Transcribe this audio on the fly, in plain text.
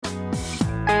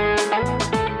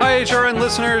HRN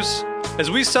listeners.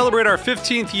 As we celebrate our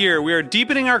 15th year, we are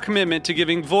deepening our commitment to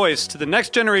giving voice to the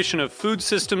next generation of food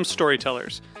systems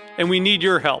storytellers, and we need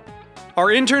your help. Our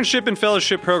internship and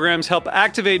fellowship programs help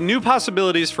activate new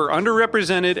possibilities for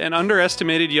underrepresented and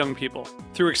underestimated young people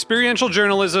through experiential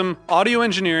journalism, audio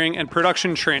engineering, and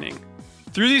production training.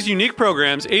 Through these unique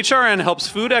programs, HRN helps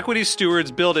food equity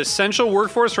stewards build essential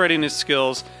workforce readiness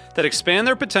skills that expand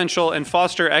their potential and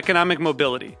foster economic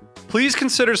mobility. Please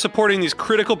consider supporting these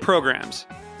critical programs.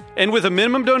 And with a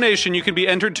minimum donation, you can be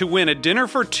entered to win a dinner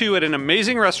for two at an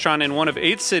amazing restaurant in one of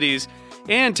 8 cities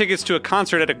and tickets to a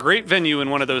concert at a great venue in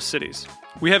one of those cities.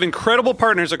 We have incredible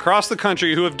partners across the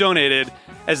country who have donated,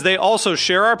 as they also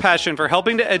share our passion for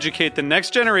helping to educate the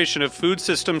next generation of food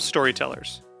systems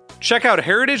storytellers. Check out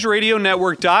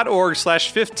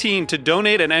heritageradionetwork.org/15 to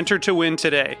donate and enter to win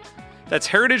today. That's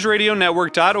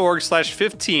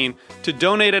heritageradionetwork.org/15 to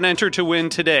donate and enter to win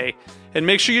today. And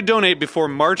make sure you donate before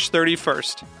March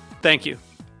 31st. Thank you.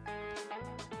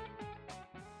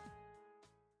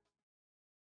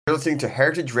 You're listening to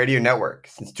Heritage Radio Network.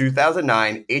 Since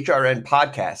 2009, HRN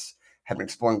podcasts have been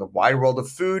exploring the wide world of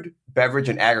food, beverage,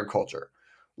 and agriculture.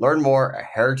 Learn more at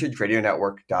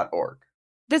heritageradionetwork.org.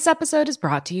 This episode is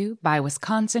brought to you by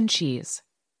Wisconsin Cheese.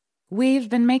 We've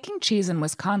been making cheese in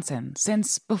Wisconsin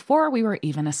since before we were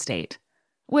even a state,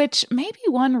 which may be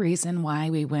one reason why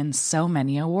we win so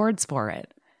many awards for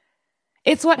it.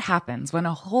 It's what happens when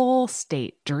a whole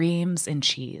state dreams in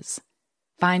cheese.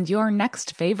 Find your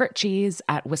next favorite cheese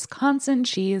at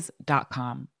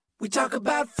wisconsincheese.com. We talk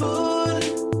about food,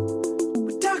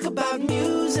 we talk about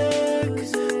music,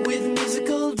 with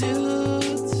musical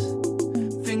dudes,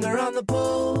 finger on the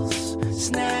pulse,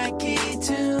 snacky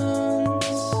tunes.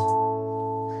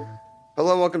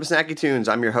 Hello, welcome to Snacky Tunes.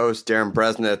 I'm your host, Darren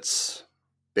Bresnitz.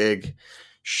 Big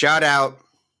shout out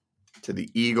to the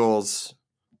Eagles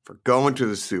for going to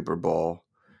the Super Bowl.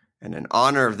 And in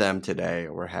honor of them today,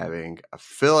 we're having a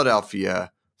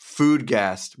Philadelphia food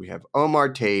guest. We have Omar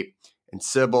Tate and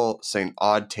Sybil St.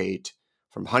 Aud Tate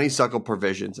from Honeysuckle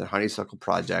Provisions and Honeysuckle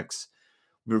Projects.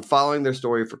 We've been following their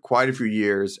story for quite a few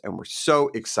years, and we're so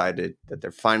excited that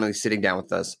they're finally sitting down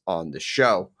with us on the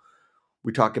show.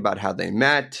 We talk about how they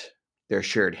met, their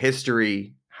shared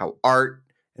history, how art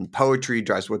and poetry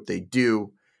drives what they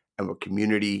do, and what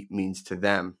community means to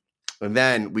them. And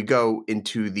then we go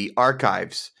into the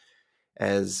archives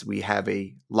as we have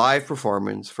a live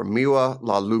performance from MiWi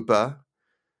La Lupa,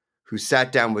 who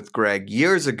sat down with Greg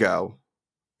years ago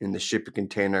in the shipping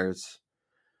containers,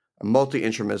 a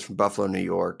multi-instrumentalist from Buffalo, New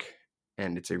York,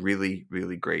 and it's a really,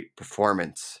 really great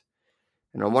performance.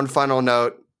 And on one final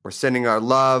note, we're sending our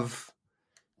love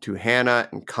to Hannah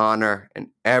and Connor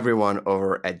and everyone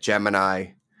over at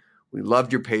Gemini. We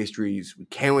loved your pastries. We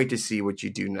can't wait to see what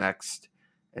you do next.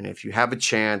 And if you have a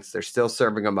chance, they're still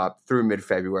serving them up through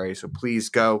mid-February. So please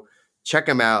go check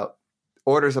them out,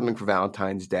 order something for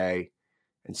Valentine's Day,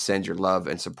 and send your love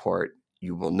and support.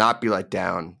 You will not be let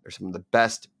down. They're some of the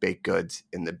best baked goods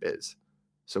in the biz.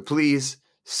 So please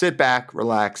sit back,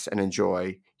 relax, and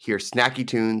enjoy. Hear Snacky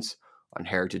Tunes on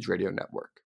Heritage Radio Network.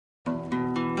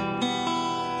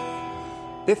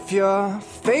 If you're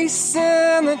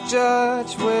facing a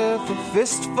judge with a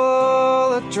fistful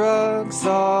of drugs,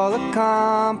 all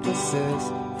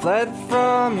accomplices fled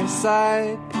from your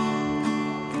side.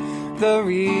 The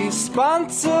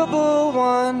responsible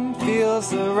one feels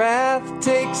the wrath,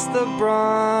 takes the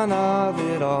brunt of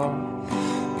it all,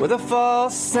 with a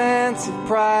false sense of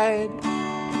pride.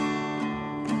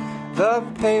 The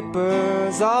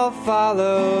papers all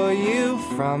follow you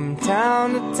from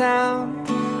town to town.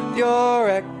 Your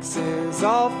exes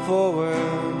all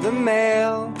forward the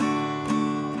mail.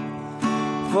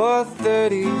 For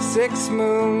 36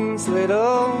 moons,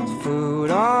 little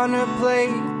food on her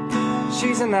plate.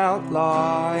 She's an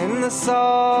outlaw in the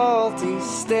salty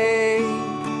state.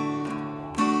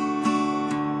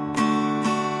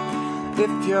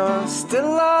 If you're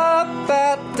still up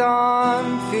at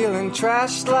dawn, feeling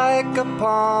trashed like a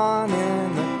pawn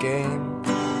in a game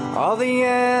all the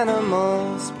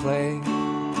animals play,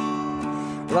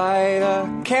 light a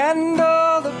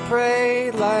candle to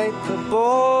pray, light the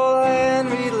bowl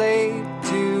and relate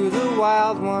to the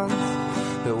wild ones,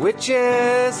 the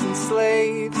witches and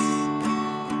slaves.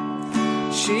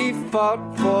 She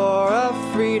fought for a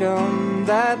freedom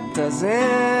that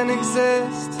doesn't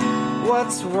exist.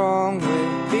 What's wrong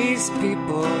with these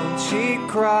people? She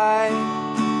cried.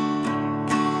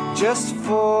 Just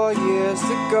 4 years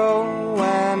to go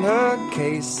and her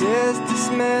case is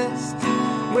dismissed.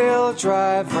 We'll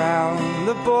drive round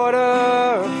the border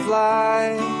or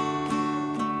fly.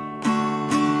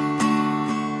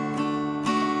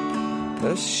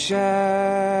 The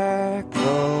shackles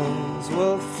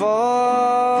will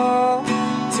fall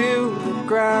to the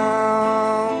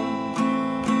ground.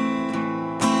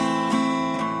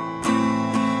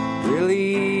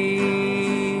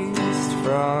 Released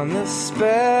from the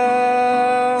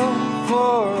spell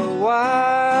for a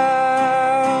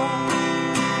while.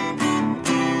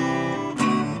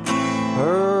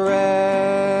 Her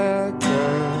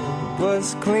record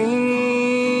was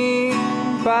clean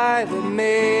by the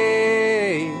maid.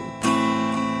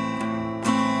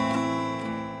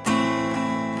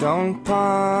 Don't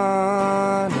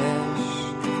punish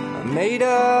a made-up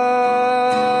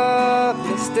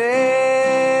mistake.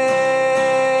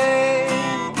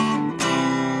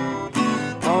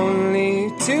 Only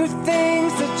two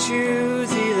things to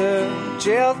choose, either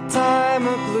jail time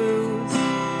or blues.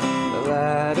 The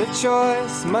latter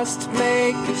choice must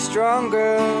make you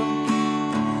stronger,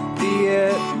 be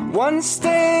it one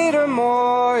state or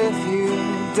more. If you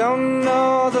don't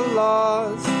know the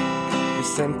laws, your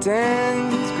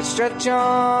sentence could stretch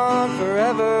on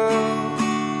forever.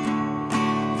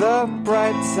 The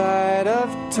bright side of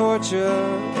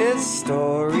torture is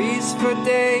stories for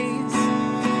days.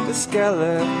 The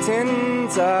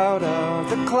skeletons out of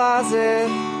the closet.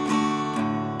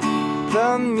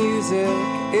 The music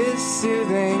is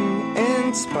soothing,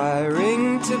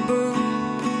 inspiring to boot.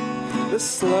 The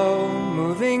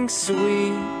slow-moving,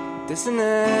 sweet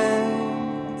dissonance.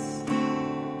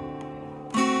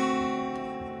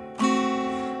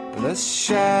 The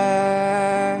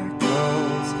shackles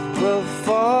will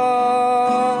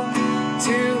fall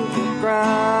to the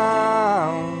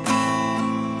ground.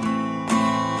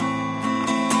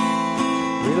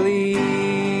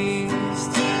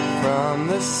 Released from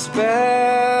the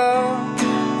spell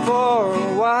for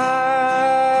a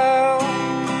while.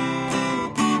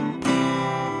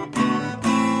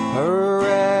 Her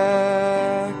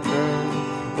record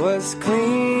was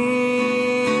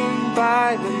clean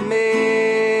by the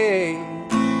maid.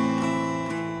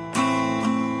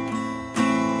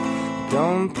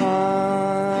 Don't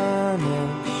punish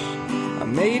a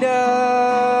made-up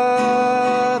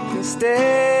mistake.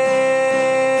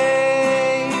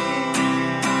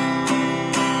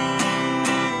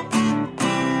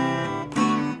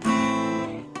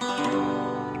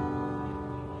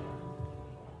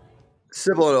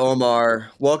 Sybil and Omar,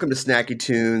 welcome to Snacky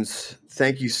Tunes.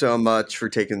 Thank you so much for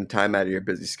taking the time out of your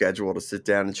busy schedule to sit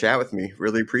down and chat with me.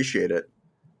 Really appreciate it.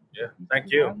 Yeah,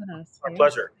 thank you. Our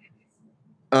pleasure.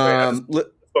 Spoke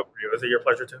for you. Is it your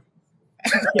pleasure too?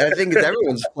 I think it's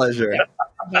everyone's pleasure.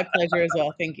 My pleasure as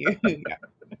well. Thank you.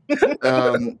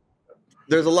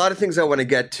 There's a lot of things I want to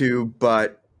get to,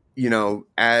 but, you know,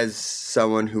 as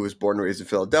someone who was born and raised in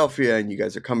Philadelphia and you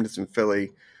guys are coming to some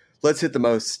Philly, let's hit the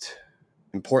most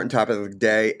important topic of the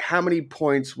day. How many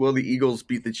points will the Eagles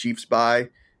beat the Chiefs by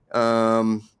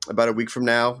about a week from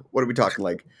now? What are we talking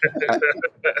like?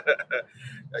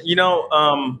 You know,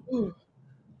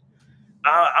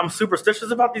 I'm superstitious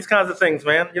about these kinds of things,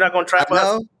 man. You're not going to trap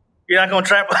us. You're not going to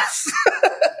trap us.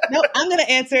 No, I'm going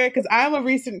to answer because I'm a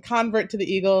recent convert to the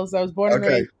Eagles. I was born and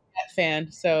raised a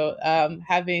fan. So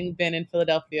having been in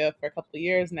Philadelphia for a couple of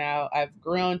years now, I've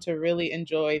grown to really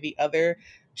enjoy the other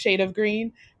shade of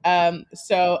green.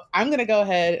 So I'm going to go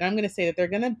ahead and I'm going to say that they're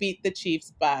going to beat the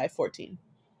Chiefs by 14.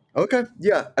 Okay.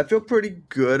 Yeah, I feel pretty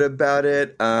good about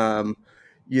it.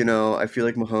 You know, I feel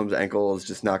like Mahomes' ankle is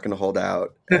just not going to hold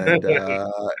out. And,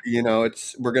 you know,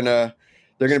 they're going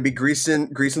to be greasing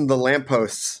the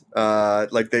lampposts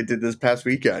like they did this past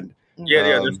weekend.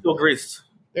 Yeah, they're still greased.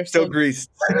 They're still greased.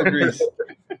 Still greased.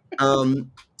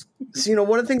 So, you know,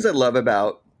 one of the things I love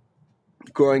about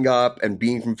growing up and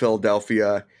being from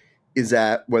Philadelphia is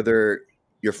that whether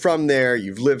you're from there,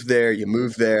 you've lived there, you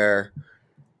moved there,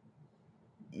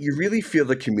 you really feel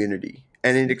the community.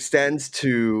 And it extends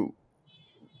to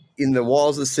in the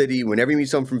walls of the city. Whenever you meet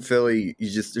someone from Philly,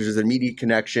 there's an immediate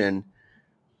connection.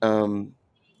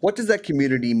 What does that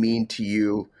community mean to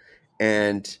you?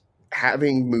 And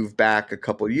having moved back a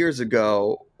couple of years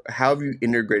ago, how have you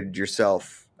integrated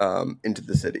yourself into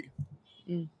the city?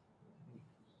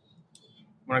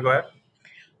 Want to go ahead?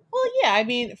 Well, yeah, I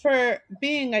mean, for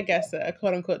being, I guess, a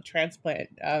quote-unquote transplant,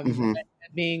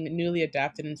 being newly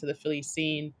adapted into the Philly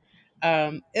scene,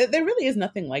 there really is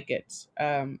nothing like it.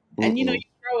 And, you know, you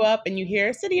grow up and you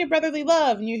hear City of Brotherly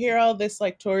Love, and you hear all this,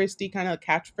 like, touristy kind of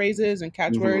catchphrases and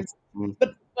catchwords.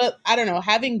 But I don't know,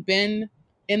 having been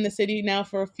in the city now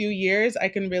for a few years, I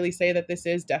can really say that this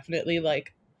is definitely,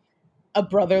 like, a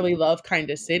brotherly love kind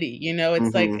of city. You know,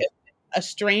 it's like a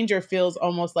stranger feels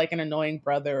almost like an annoying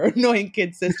brother or annoying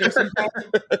kid sister sometimes.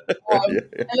 And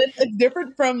it's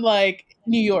different from like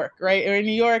New York, right? Or in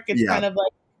New York, it's kind of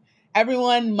like,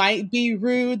 everyone might be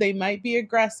rude, they might be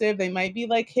aggressive, they might be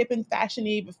like hip and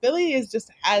fashiony, but Philly is just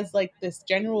has like this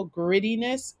general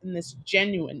grittiness and this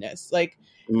genuineness. Like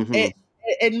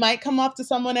it might come off to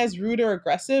someone as rude or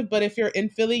aggressive, but if you're in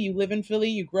Philly, you live in Philly,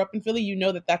 you grew up in Philly, you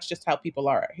know that that's just how people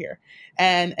are out here.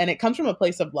 And it comes from a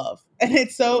place of love. And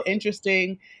it's so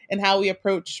interesting in how we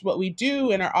approach what we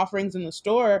do and our offerings in the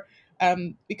store,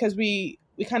 because we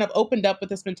kind of opened up with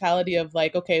this mentality of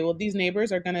like, okay, well, these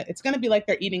neighbors it's going to be like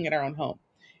they're eating in our own home.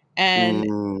 And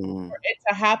for it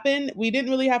to happen, we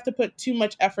didn't really have to put too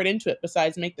much effort into it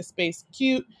besides make the space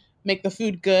cute, make the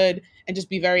food good, and just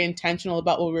be very intentional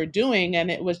about what we were doing. And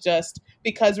it was just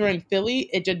because we're in Philly,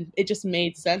 it just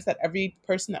made sense that every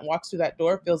person that walks through that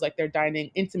door feels like they're dining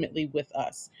intimately with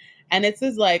us. And it's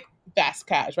this like fast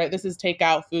cash, right? This is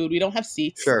takeout food. We don't have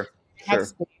seats. Sure.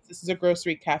 Space. This is a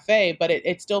grocery cafe, but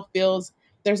it still feels,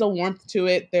 there's a warmth to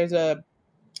it. There's a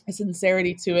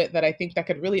sincerity to it that I think that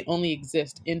could really only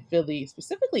exist in Philly,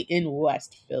 specifically in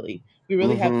West Philly. We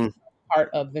really have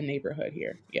part of the neighborhood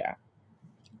here. Yeah.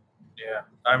 Yeah,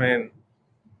 I mean,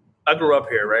 I grew up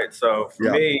here, right? So for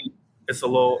me, it's a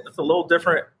little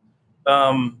different,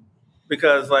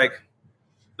 because like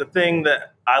the thing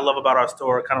that I love about our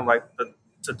store, kind of like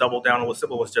to double down on what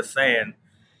Sybil was just saying,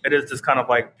 it is this kind of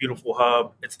like beautiful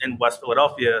hub. It's in West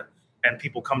Philadelphia, and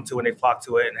people come to it and they flock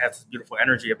to it, and it has this beautiful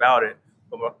energy about it.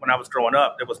 But when I was growing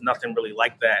up, there was nothing really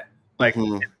like that, like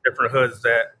in different hoods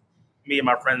that me and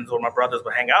my friends or my brothers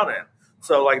would hang out in.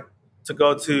 So like, to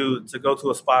go to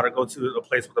a spot or go to a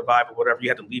place with a vibe or whatever, you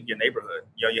had to leave your neighborhood.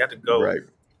 You know, you had to go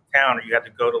town, or you had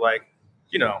to go to like,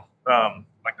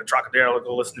 like the Trocadero,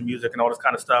 go listen to music and all this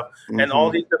kind of stuff. And all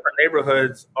these different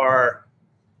neighborhoods are,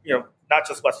 not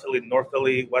just West Philly, North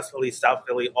Philly, West Philly, South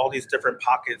Philly, all these different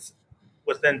pockets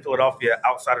within Philadelphia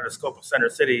outside of the scope of Center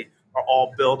City are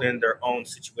all building their own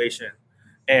situation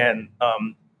and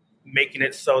making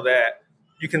it so that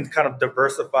you can kind of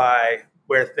diversify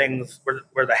where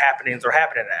the happenings are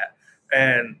happening at.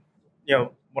 And,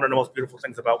 one of the most beautiful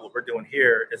things about what we're doing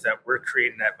here is that we're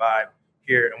creating that vibe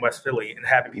here in West Philly and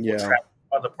having people travel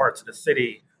from other parts of the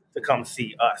city to come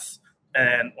see us.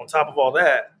 And on top of all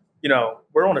that,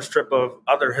 we're on a strip of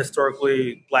other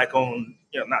historically Black-owned,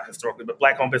 not historically, but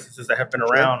Black-owned businesses that have been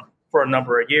around for a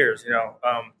number of years.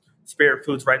 Spirit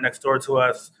Food's right next door to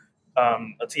us.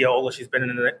 Atia Ola, she's been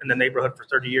in the neighborhood for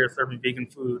 30 years serving vegan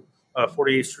food.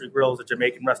 48th Street Grill is a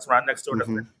Jamaican restaurant next door that's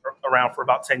been around for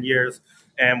about 10 years.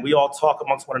 And we all talk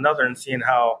amongst one another and seeing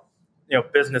how,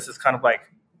 business is kind of like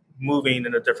moving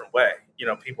in a different way.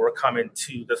 People are coming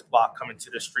to this block, coming to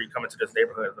this street, coming to this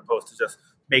neighborhood, as opposed to just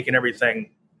making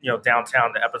everything,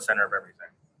 downtown the epicenter of everything.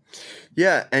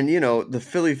 Yeah. And, the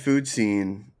Philly food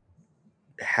scene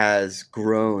has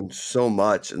grown so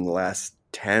much in the last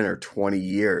 10 or 20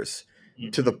 years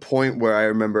to the point where I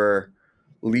remember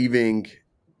leaving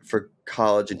for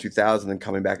college in 2000 and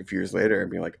coming back a few years later and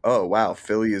being like, oh, wow,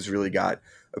 Philly has really got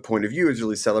a point of view, is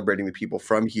really celebrating the people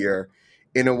from here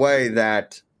in a way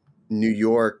that New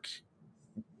York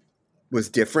was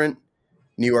different.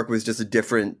 New York was just a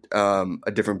different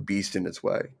beast in its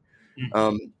way.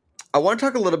 I want to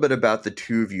talk a little bit about the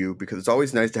two of you because it's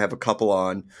always nice to have a couple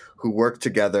on who work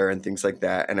together and things like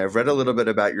that. And I've read a little bit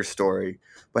about your story,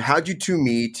 but how'd you two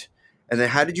meet? And then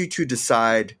how did you two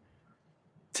decide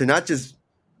to not just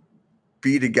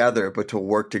be together, but to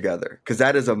work together? Because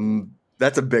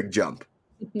that's a big jump.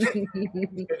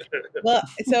 Well,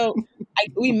 so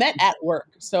we met at work.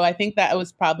 So I think that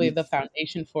was probably the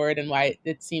foundation for it and why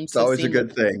it seems it's always a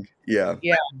good thing. Yeah.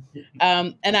 Yeah.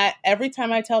 And every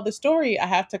time I tell the story, I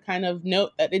have to kind of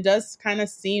note that it does kind of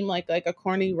seem like a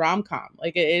corny rom-com.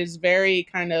 Like it is very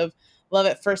kind of love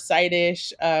at first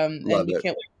sight-ish. And we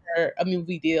can't wait for a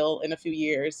movie deal in a few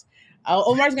years.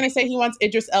 Omar's going to say he wants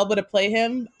Idris Elba to play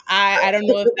him. I don't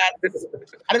know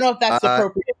if that's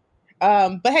appropriate.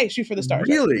 But hey, shoot for the stars.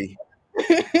 Really?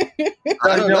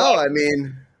 I don't know. I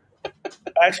mean,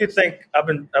 I actually think I've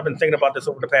been thinking about this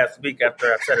over the past week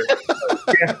after I've said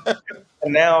it.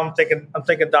 And now I'm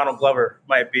thinking Donald Glover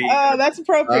might be. Oh, that's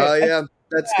appropriate. Oh yeah,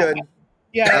 that's good.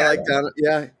 Yeah, I like Donald.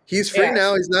 Yeah, he's free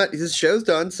now. He's not. His show's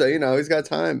done, so he's got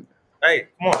time. Hey,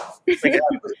 come on.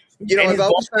 I've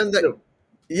always found that.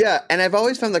 Yeah, and I've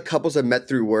always found that couples I've met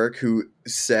through work who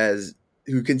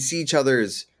can see each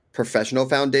other's professional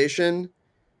foundation.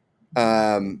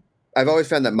 I've always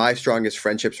found that my strongest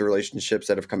friendships or relationships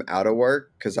that have come out of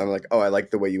work, because I'm like, oh, I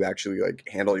like the way you actually like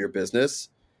handle your business.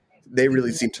 They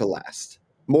really seem to last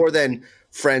more than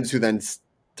friends who then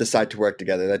decide to work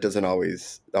together. That doesn't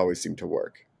always seem to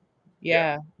work.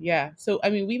 Yeah. So, I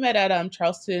mean, we met at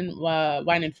Charleston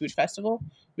Wine and Food Festival.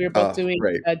 We were both doing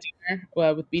a dinner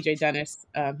with BJ Dennis.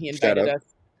 He invited us.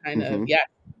 kind of,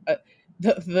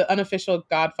 the unofficial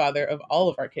godfather of all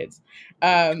of our kids.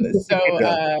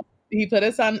 He put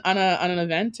us on an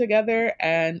event together,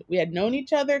 and we had known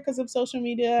each other because of social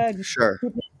media. And Sure.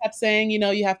 people kept saying,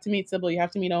 you have to meet Sybil, you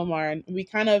have to meet Omar. And we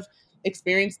kind of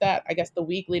experienced that, I guess, the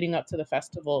week leading up to the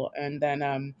festival. And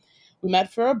then we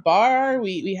met for a bar.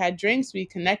 We had drinks. We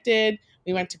connected.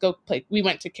 We went to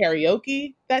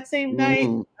karaoke that same night.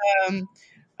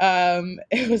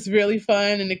 It was really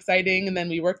fun and exciting. And then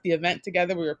we worked the event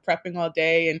together. We were prepping all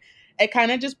day, and it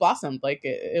kind of just blossomed. Like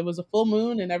it was a full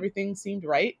moon and everything seemed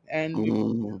right. And we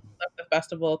left the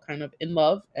festival kind of in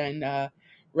love and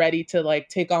ready to like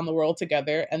take on the world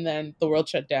together. And then the world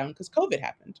shut down because COVID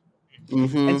happened.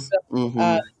 And so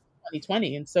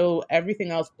 2020. And so everything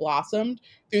else blossomed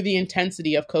through the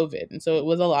intensity of COVID. And so it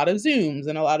was a lot of Zooms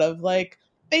and a lot of like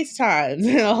FaceTimes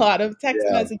and a lot of text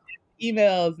messages,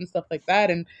 emails and stuff like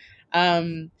that. And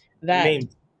memes.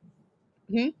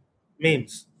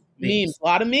 A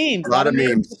lot of memes.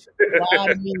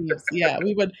 Yeah,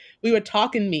 we would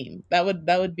talk in memes. That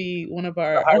would be one of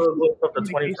our hieroglyphs of the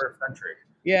 21st century.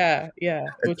 Yeah.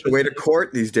 It's the way to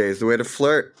court these days, the way to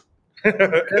flirt.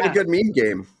 A good meme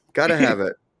game. Gotta have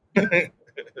it.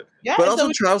 Yeah, but also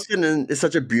Charleston is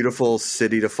such a beautiful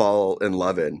city to fall in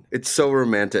love in. It's so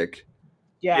romantic.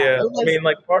 Yeah. I mean,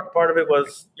 like part of it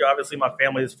was, obviously my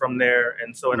family is from there.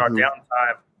 And so in our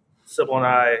downtime, Sybil and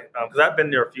I, because I've been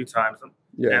there a few times.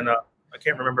 And I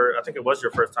can't remember. I think it was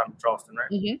your first time in Charleston,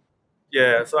 right? Mm-hmm.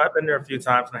 Yeah. So I've been there a few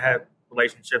times and I had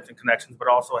relationships and connections, but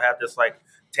also had this like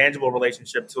tangible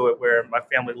relationship to it where my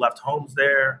family left homes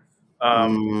there. I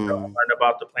learned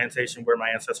about the plantation where my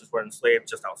ancestors were enslaved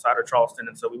just outside of Charleston.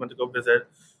 And so we went to go visit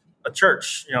a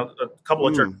church, a couple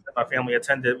of churches that my family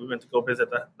attended. We went to go visit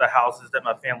the houses that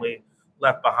my family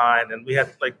left behind. And we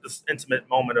had like this intimate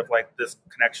moment of like this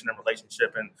connection and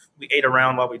relationship. And we ate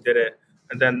around while we did it.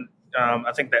 And then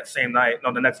I think that same night,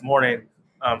 the next morning,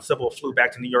 Sybil flew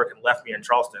back to New York and left me in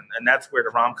Charleston. And that's where the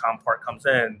rom-com part comes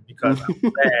in, because I was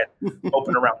sad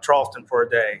open around Charleston for a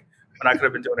day when I could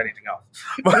have been doing anything else.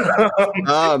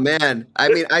 Oh, man. I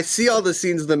mean, I see all the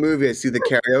scenes in the movie. I see the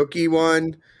karaoke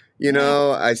one,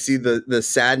 I see the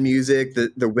sad music,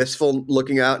 the wistful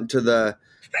looking out into the,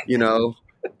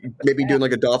 maybe doing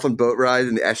like a dolphin boat ride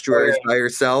in the estuaries by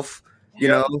yourself,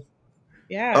 Yeah.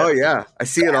 Oh, yeah. I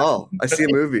see it all. I see a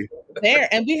movie. There.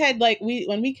 And we had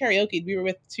when we karaoke'd, we were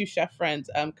with two chef friends,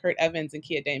 Kurt Evans and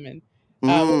Kia Damon.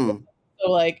 So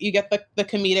like you get the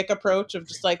comedic approach of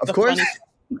just like the funny,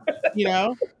 Yeah.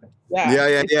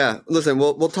 Listen,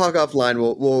 we'll talk offline.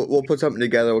 We'll put something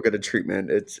together. We'll get a treatment.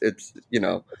 It's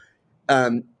the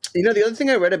other thing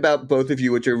I read about both of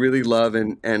you, which I really love,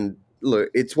 and look,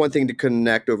 it's one thing to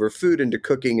connect over food and to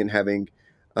cooking and having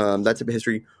that type of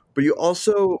history, but you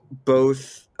also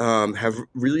both have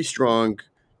really strong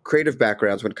creative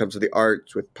backgrounds when it comes to the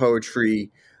arts, with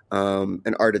poetry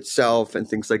and art itself and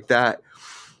things like that.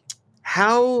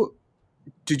 How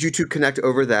did you two connect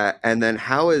over that? And then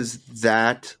how has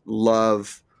that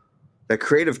love, that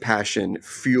creative passion,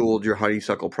 fueled your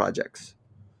Honeysuckle projects?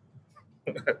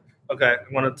 Okay, I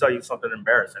want to tell you something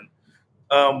embarrassing.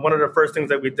 One of the first things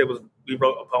that we did was we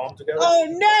wrote a poem together. Oh,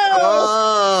 no!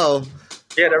 Oh!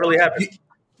 Yeah, that really happened.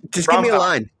 Just give me a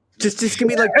line. Just give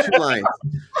me like 2 lines.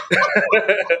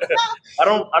 I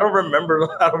don't remember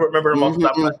them off the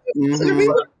top of my head.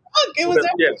 It was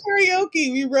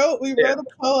karaoke. We wrote a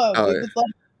poem. Oh, it was like,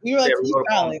 we were like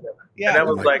freestyling. Yeah, and that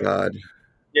was like, God.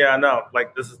 Yeah, no,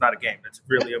 like this is not a game. It's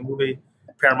really a movie.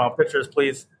 Paramount Pictures,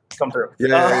 please come through.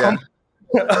 Yeah.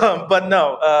 But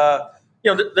no,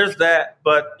 there's that.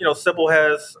 But Sybil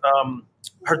has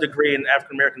her degree in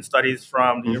African American Studies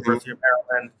from the University of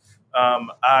Maryland.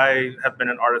 I have been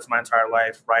an artist my entire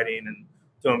life, writing and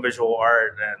doing visual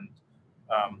art, and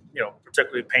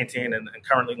particularly painting, and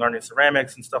currently learning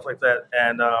ceramics and stuff like that.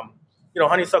 And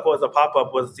Honeysuckle as a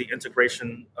pop-up was the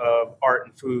integration of art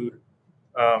and food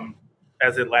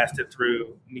as it lasted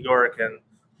through New York. And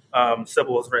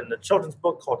Sybil has written a children's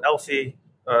book called Elsie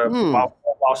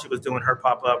while she was doing her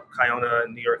pop-up Kiona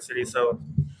in New York City. So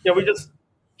we just,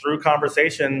 through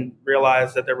conversation,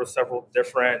 realized that there were several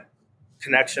different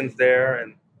connections there,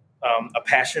 and a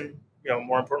passion,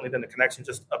 more importantly than the connection,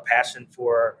 just a passion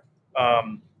for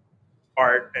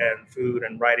art and food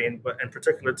and writing, but in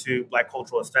particular to Black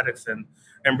cultural aesthetics and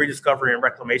rediscovery and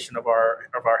reclamation of our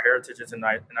heritages and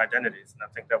identities. And I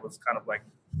think that was kind of like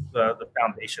the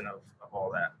foundation of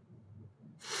all that.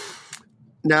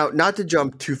 Now, not to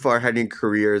jump too far ahead in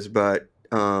careers, but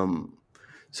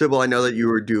Sybil, I know that you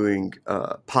were doing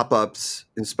pop-ups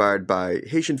inspired by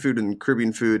Haitian food and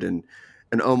Caribbean food, and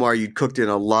Omar, you cooked in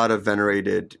a lot of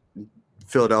venerated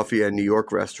Philadelphia and New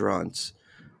York restaurants.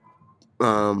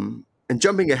 and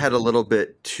jumping ahead a little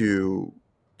bit to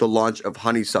the launch of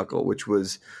Honeysuckle, which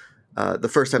was the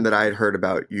first time that I had heard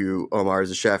about you, Omar,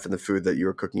 as a chef and the food that you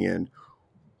were cooking in.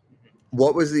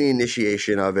 What was the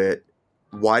initiation of it?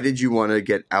 Why did you want to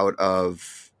get out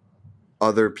of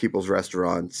other people's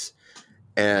restaurants?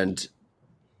 And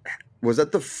was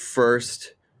that the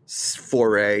first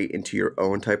foray into your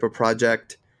own type of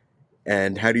project?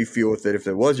 And how do you feel with it if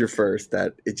it was your first,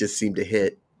 that it just seemed to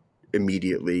hit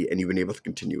immediately and you've been able to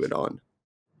continue it on?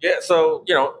 Yeah, so,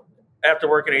 after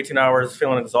working 18 hours,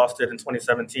 feeling exhausted in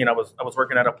 2017, I was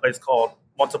working at a place called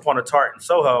Once Upon a Tart in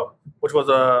Soho, which was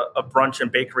a brunch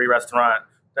and bakery restaurant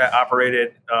that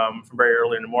operated from very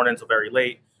early in the morning until very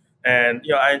late. And,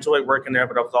 I enjoyed working there,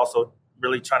 but I was also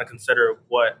really trying to consider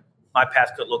what my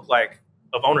path could look like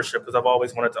of ownership, because I've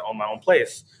always wanted to own my own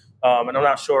place. And I'm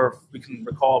not sure if we can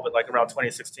recall, but like around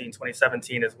 2016,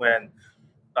 2017 is when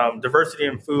diversity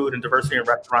in food and diversity in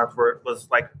restaurants was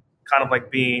like kind of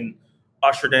like being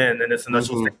ushered in this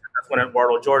initial stage. That's when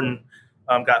Eduardo Jordan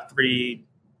got three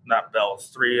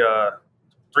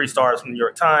stars from the New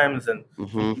York Times and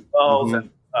and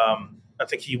I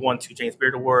think he won 2 James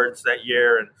Beard Awards that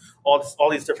year, and all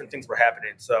these different things were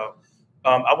happening. So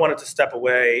I wanted to step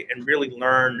away and really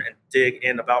learn and dig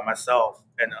in about myself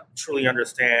and truly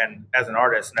understand as an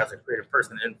artist and as a creative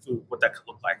person in food what that could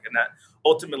look like. And that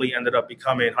ultimately ended up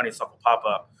becoming Honeysuckle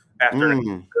Pop-Up after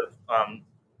a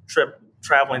trip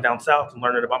traveling down south and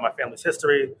learning about my family's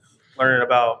history, learning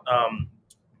about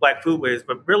Black foodways,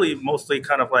 but really mostly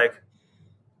kind of like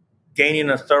gaining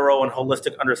a thorough and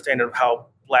holistic understanding of how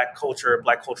Black culture,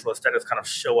 Black cultural aesthetics kind of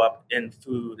show up in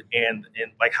food and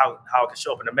like how it can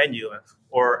show up in a menu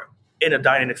or in a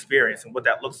dining experience and what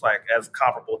that looks like as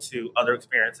comparable to other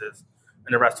experiences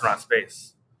in the restaurant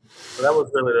space. So that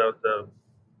was really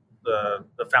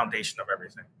the foundation of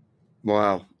everything.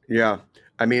 Wow. Yeah.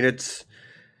 I mean,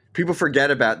 people forget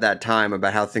about that time,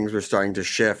 about how things were starting to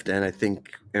shift. And I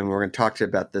think, and we're going to talk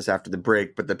about this after the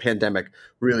break, but the pandemic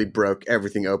really broke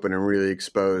everything open and really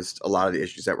exposed a lot of the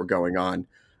issues that were going on.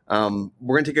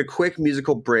 We're going to take a quick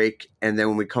musical break. And then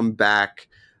when we come back,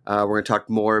 we're going to talk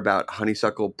more about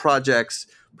Honeysuckle projects,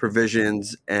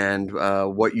 provisions, and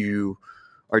what you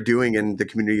are doing in the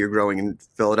community you're growing in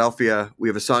Philadelphia. We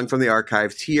have a song from the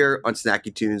archives here on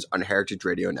Snacky Tunes on Heritage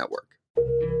Radio Network.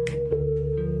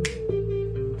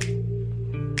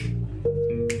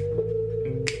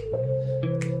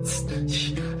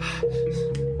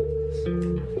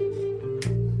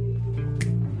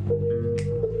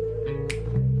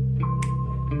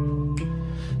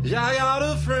 I got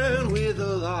a friend with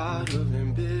a lot of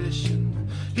ambition.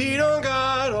 He don't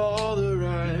got all the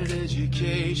right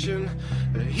education.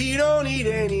 He don't need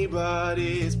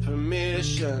anybody's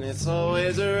permission. It's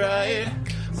always alright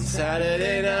on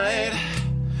Saturday night.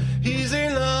 He's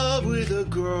in love with a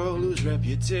girl whose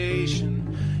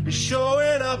reputation is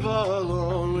showing up all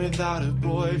alone without a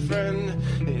boyfriend.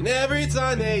 And every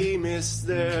time they miss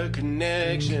their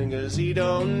connection, 'cause he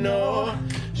don't know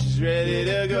she's ready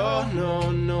to go. No.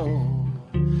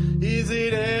 Is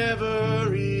it ever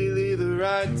really the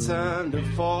right time to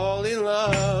fall in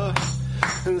love?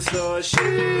 And so she's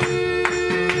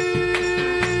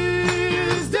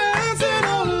dancing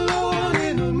all alone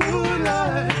in the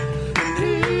moonlight,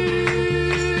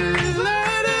 and he's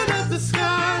lighting up the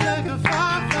sky like a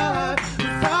firefly.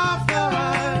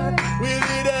 Will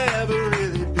it ever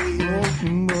really be?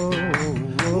 No.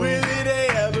 Will it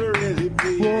ever really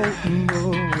be? No.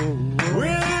 Will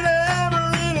it ever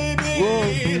really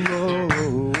be? No.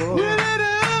 Will it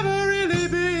ever really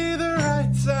be the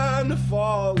right time to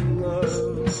fall in love?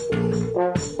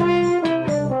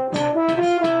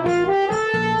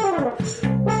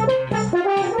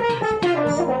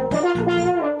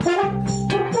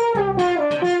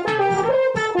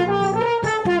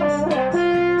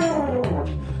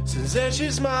 Then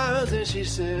she smiles and she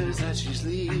says that she's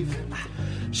leaving.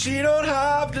 She don't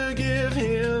have to give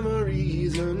him a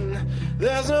reason.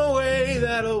 There's no way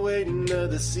that'll wait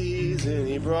another season.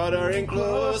 He brought her in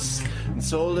close and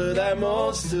told her that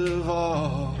most of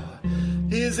all,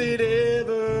 is it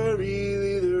ever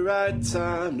really the right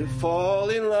time to fall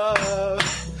in love?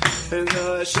 And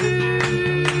she's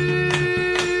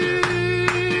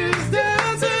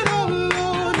dancing all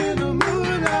alone in the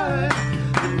moonlight,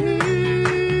 and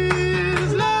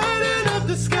he's lighting up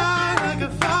the sky like a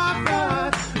firefly.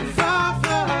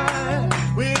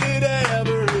 Will it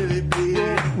ever really be?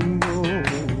 No.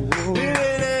 Will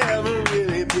it ever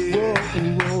really be?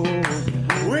 No.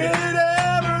 Will it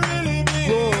ever really be?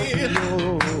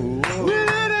 No. Will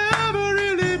it ever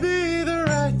really be the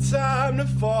right time to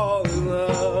fall in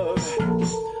love?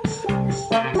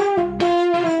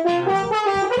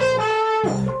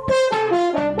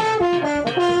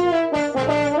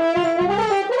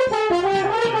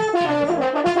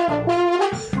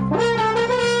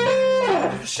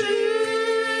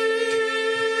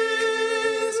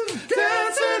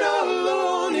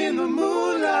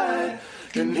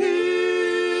 and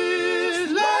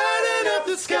he's lighting up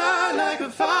the sky like a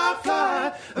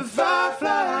firefly, a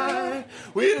firefly.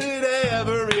 Will it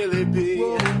ever really be?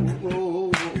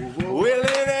 Will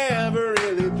it ever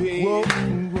really be? Will it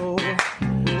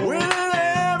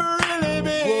ever really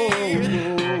be?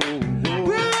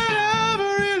 Will it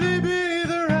ever really be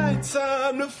the right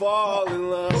time to fall in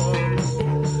love?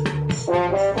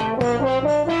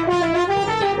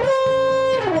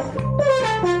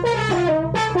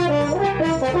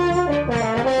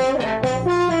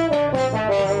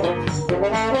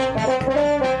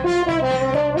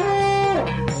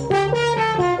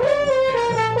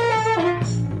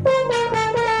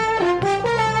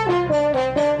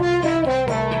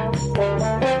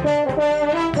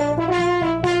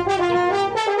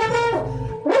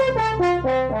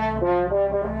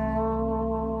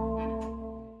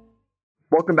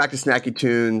 Welcome back to Snacky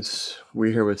Tunes.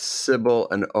 We're here with Sybil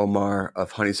and Omar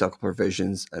of Honeysuckle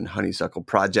Provisions and Honeysuckle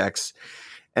Projects.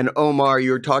 And Omar,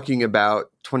 you were talking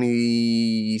about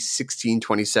 2016,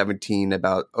 2017,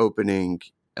 about opening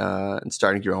and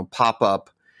starting your own pop-up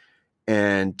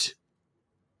and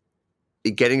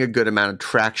getting a good amount of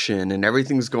traction and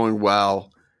everything's going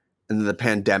well. And then the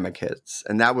pandemic hits.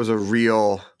 And that was a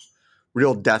real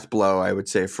death blow, I would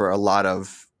say, for a lot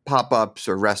of pop-ups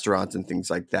or restaurants and things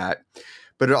like that.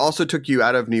 But it also took you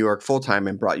out of New York full-time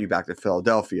and brought you back to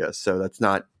Philadelphia. So that's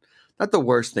not the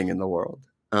worst thing in the world.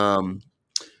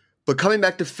 But coming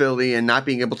back to Philly and not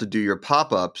being able to do your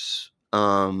pop-ups,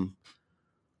 how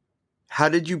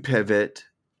did you pivot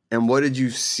and what did you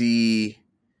see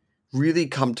really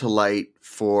come to light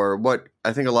for what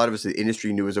I think a lot of us in the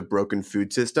industry knew was a broken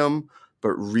food system, but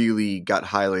really got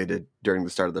highlighted during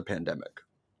the start of the pandemic?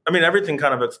 I mean, everything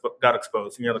kind of got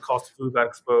exposed. The cost of food got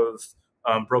exposed.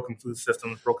 Broken food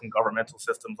systems, broken governmental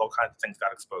systems, all kinds of things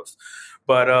got exposed.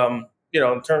 But,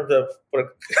 in terms of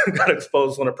what got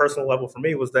exposed on a personal level for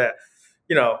me was that,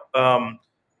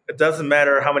 it doesn't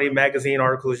matter how many magazine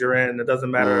articles you're in. It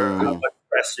doesn't matter how much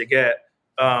press you get.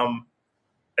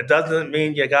 It doesn't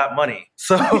mean you got money.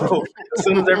 So as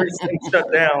soon as everything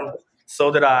shut down,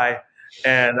 so did I.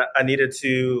 And I needed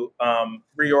to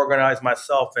reorganize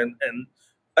myself. And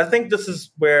I think this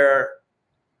is where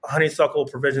Honeysuckle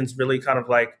Provisions really kind of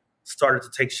like started to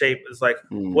take shape. Is like,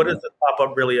 what is the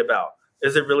pop-up really about?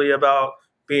 Is it really about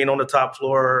being on the top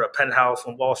floor, a penthouse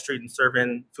on Wall Street and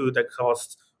serving food that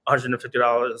costs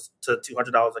 $150 to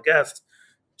 $200 a guest?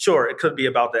 Sure, it could be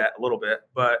about that a little bit,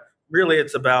 but really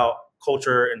it's about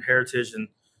culture and heritage and,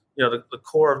 the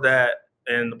core of that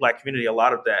in the Black community, a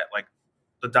lot of that, like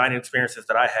the dining experiences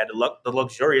that I had, the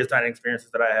luxurious dining experiences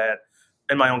that I had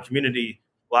in my own community,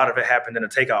 a lot of it happened in a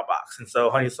takeout box. And so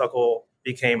Honeysuckle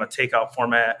became a takeout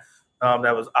format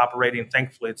that was operating,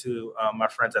 thankfully, to my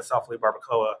friends at South Philly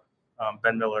Barbacoa,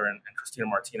 Ben Miller and Christina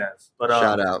Martinez. But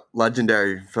shout out,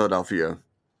 legendary Philadelphia.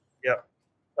 Yeah.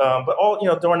 But all,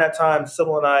 during that time,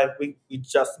 Sybil and I, we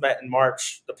just met in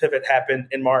March. The pivot happened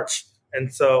in March.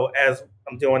 And so as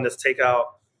I'm doing this takeout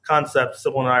concept,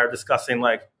 Sybil and I are discussing,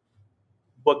 like,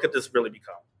 what could this really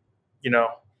become?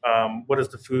 What is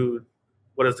the food?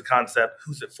 What is the concept?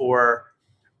 Who's it for?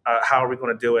 How are we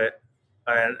going to do it?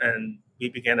 And we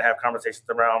began to have conversations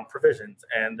around provisions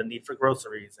and the need for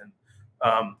groceries and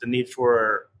the need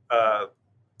for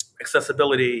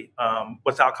accessibility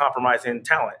without compromising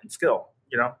talent and skill,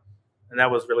 And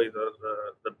that was really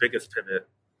the biggest pivot.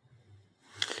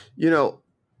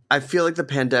 I feel like the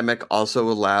pandemic also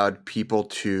allowed people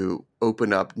to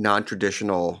open up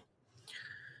non-traditional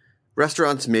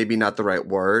restaurants, maybe not the right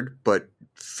word, but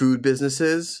food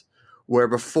businesses, where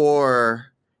before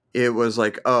it was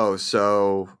like, oh,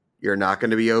 so you're not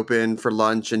going to be open for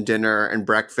lunch and dinner and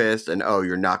breakfast, and oh,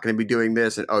 you're not going to be doing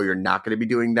this, and oh, you're not going to be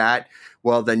doing that.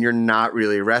 Well, then you're not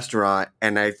really a restaurant.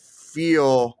 And I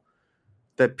feel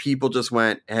that people just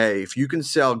went, hey, if you can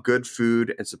sell good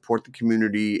food and support the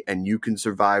community and you can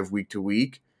survive week to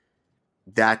week,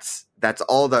 that's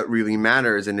all that really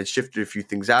matters. And it shifted a few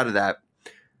things out of that.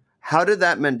 How did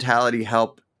that mentality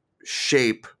help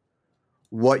shape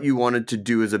what you wanted to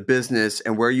do as a business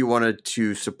and where you wanted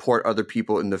to support other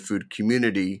people in the food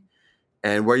community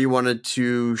and where you wanted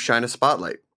to shine a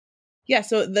spotlight? Yeah,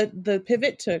 so the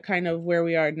pivot to kind of where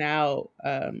we are now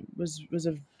was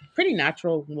a pretty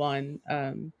natural one.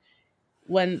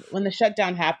 When the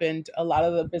shutdown happened, a lot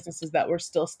of the businesses that were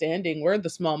still standing were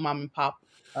the small mom and pop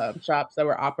shops that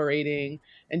were operating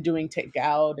and doing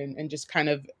takeout and just kind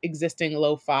of existing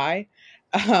lo-fi.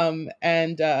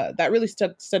 And that really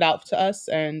stood out to us.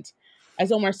 And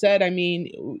as Omar said, I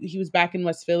mean, he was back in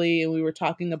West Philly and we were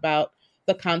talking about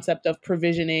the concept of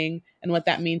provisioning and what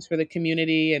that means for the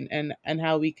community, and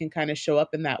how we can kind of show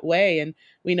up in that way. And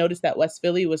we noticed that West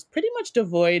Philly was pretty much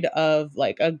devoid of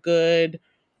like a good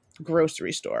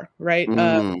grocery store, right?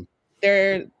 Mm.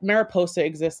 There, Mariposa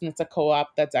exists, and it's a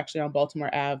co-op that's actually on Baltimore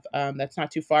Ave. That's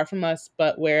not too far from us,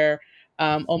 but where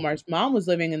Omar's mom was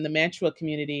living in the Mantua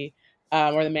community,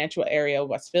 or the Mantua area of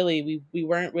West Philly, we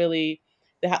weren't really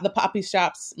the poppy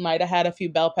shops might have had a few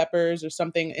bell peppers or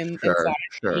something inside.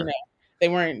 Sure. They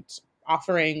weren't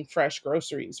offering fresh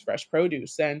groceries, fresh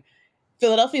produce. And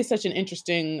Philadelphia is such an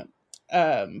interesting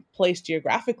place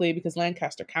geographically because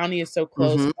Lancaster County is so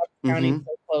close, Mm-hmm. Suffolk County is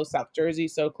so close, South Jersey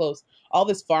so close. All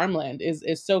this farmland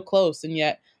is so close, and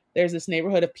yet there's this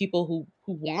neighborhood of people who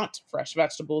want fresh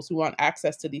vegetables, who want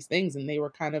access to these things, and they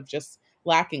were kind of just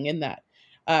lacking in that.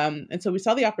 And so we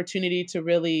saw the opportunity to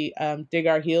really dig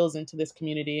our heels into this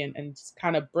community and just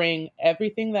kind of bring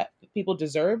everything that people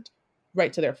deserved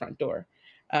right to their front door.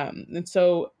 And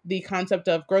so the concept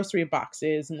of grocery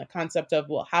boxes and the concept of,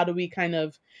 well, how do we kind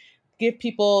of give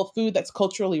people food that's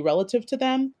culturally relative to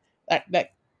them,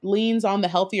 that leans on the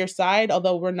healthier side,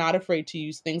 although we're not afraid to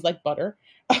use things like butter,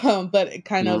 but it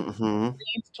kind of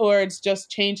leans towards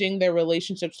just changing their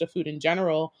relationships to food in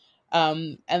general.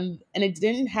 And it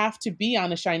didn't have to be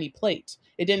on a shiny plate.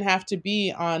 It didn't have to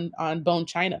be on bone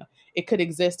china. It could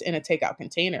exist in a takeout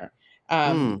container.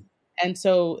 And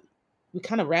so we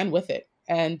kind of ran with it,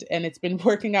 and it's been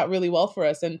working out really well for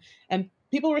us, and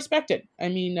people respect it. I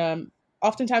mean,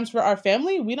 oftentimes for our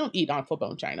family, we don't eat on full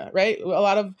bone china, right? We're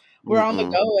on the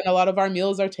go, and a lot of our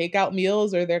meals are takeout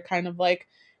meals, or they're kind of like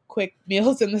quick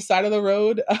meals in the side of the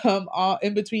road,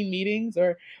 in between meetings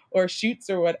or shoots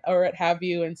or what have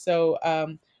you. And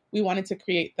so we wanted to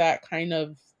create that kind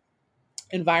of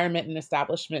environment and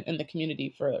establishment in the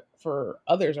community for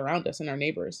others around us and our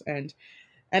neighbors, and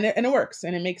it works,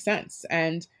 and it makes sense.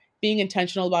 And being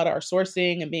intentional about our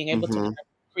sourcing and being able to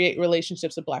create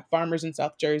relationships with Black farmers in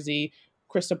South Jersey,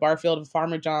 Krista Barfield of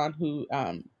Farmer John, who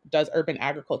does urban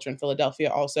agriculture in Philadelphia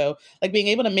also, like being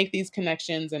able to make these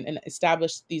connections and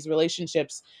establish these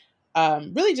relationships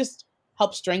really just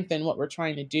help strengthen what we're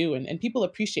trying to do. And people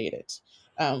appreciate it.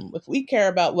 If we care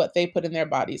about what they put in their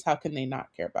bodies, how can they not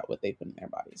care about what they put in their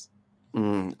bodies?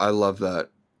 I love that.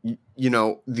 You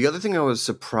know, the other thing I was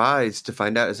surprised to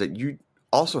find out is that you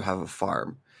also have a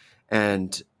farm.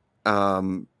 And,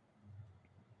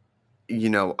 you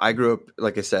know, I grew up,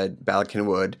 like I said, Balakin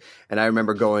Wood, and I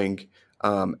remember going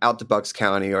out to Bucks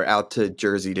County or out to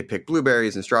Jersey to pick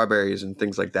blueberries and strawberries and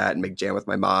things like that and make jam with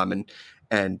my mom.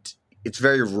 And it's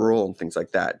very rural and things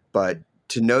like that. But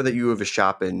to know that you have a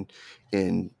shop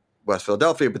in West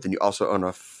Philadelphia, but then you also own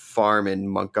a farm in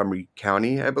Montgomery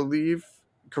County, I believe,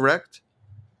 correct?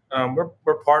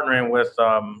 We're partnering with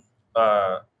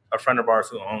a friend of ours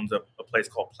who owns a place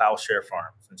called Plowshare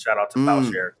Farms, and shout out to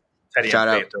Plowshare, Teddy Shout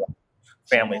and Faith,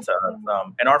 family to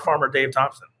us, and our farmer Dave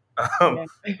Thompson,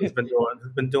 who's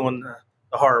been doing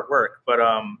the hard work. But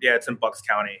yeah, it's in Bucks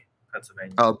County,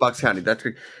 Pennsylvania. Oh, Bucks County, that's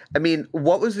great. I mean,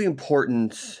 what was the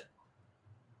importance,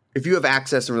 if you have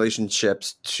access and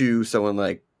relationships to someone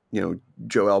like, you know,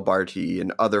 Joel Barty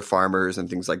and other farmers and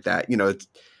things like that, you know,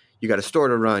 you got a store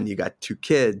to run, you got 2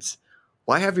 kids.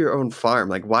 Why have your own farm?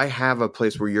 Like, why have a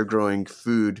place where you're growing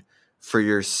food for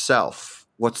yourself?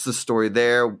 What's the story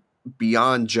there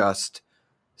beyond just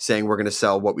saying we're going to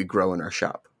sell what we grow in our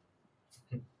shop?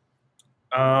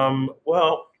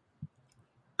 Well,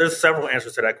 there's several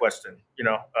answers to that question, you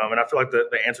know, and I feel like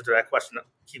the answer to that question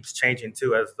keeps changing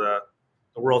too as the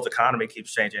world's economy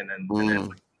keeps changing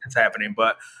and it's happening.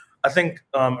 But I think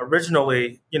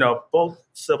originally, you know, both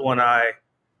Sybil and I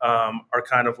are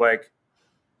kind of like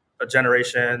a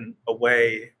generation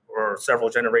away or several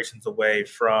generations away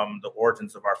from the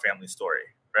origins of our family story,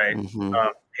 right?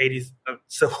 Haiti's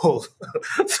Sybil's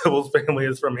family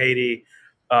is from Haiti,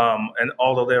 and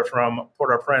although they're from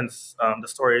Port-au-Prince, the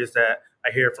stories that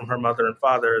I hear from her mother and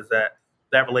father is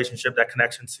that relationship, that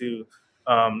connection to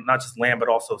not just land but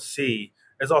also sea,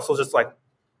 is also just like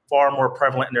far more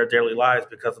prevalent in their daily lives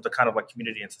because of the kind of like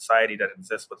community and society that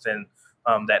exists within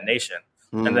that nation.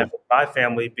 And then my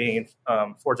family being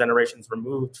 4 generations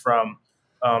removed from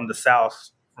the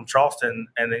South, from Charleston,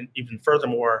 and then even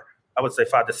furthermore, I would say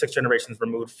 5 to 6 generations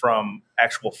removed from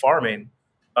actual farming.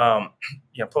 You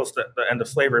know, post the end of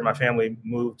slavery, my family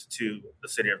moved to the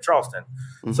city of Charleston.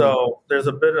 So there's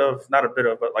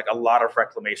but like a lot of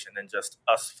reclamation and just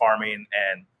us farming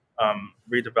and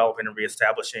redeveloping and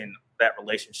reestablishing that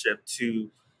relationship to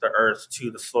the earth,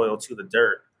 to the soil, to the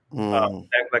dirt.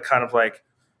 That kind of like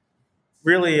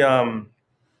really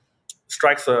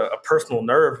strikes a personal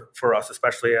nerve for us,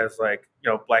 especially as like,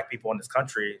 Black people in this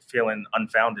country feeling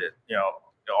unfounded.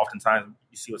 Oftentimes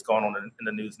you see what's going on in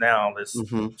the news now. There's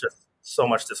just so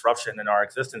much disruption in our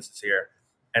existences here.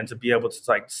 And to be able to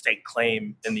like stake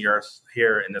claim in the earth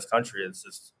here in this country is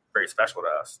just very special to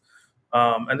us.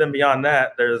 And then beyond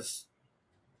that, there's,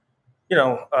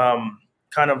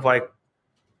 kind of like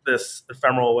this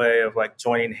ephemeral way of like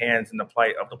joining hands in the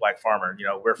plight of the Black farmer.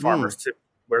 We're farmers too.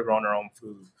 We're growing our own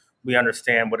food. We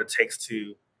understand what it takes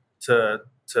to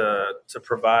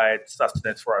provide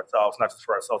sustenance for ourselves, not just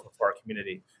for ourselves, but for our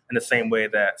community, in the same way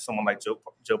that someone like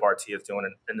Joe Barty is doing,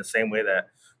 in the same way that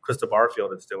Krista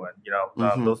Barfield is doing.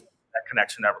 That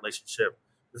connection, that relationship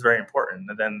is very important.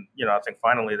 And then, I think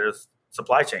finally there's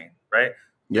supply chain, right?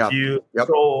 Yeah. If you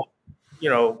control,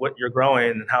 what you're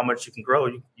growing and how much you can grow,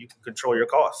 you can control your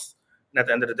costs. And at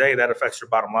the end of the day, that affects your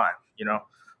bottom line,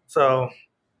 So,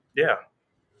 yeah.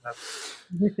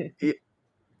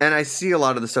 And I see a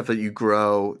lot of the stuff that you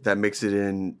grow that makes it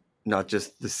in not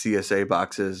just the CSA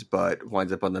boxes, but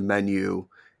winds up on the menu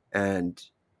and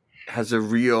has a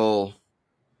real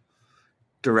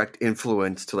direct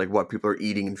influence to like what people are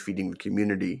eating and feeding the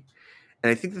community.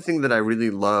 And I think the thing that I really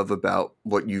love about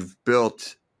what you've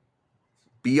built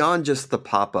beyond just the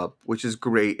pop-up, which is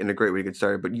great and a great way to get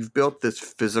started, but you've built this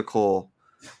physical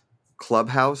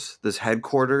clubhouse, this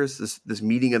headquarters, this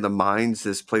meeting of the minds,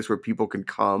 this place where people can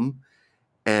come.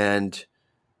 And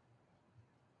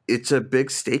it's a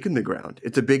big stake in the ground.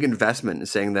 It's a big investment in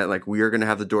saying that like, we are going to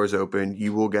have the doors open.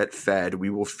 You will get fed. We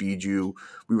will feed you.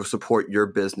 We will support your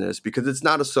business, because it's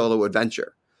not a solo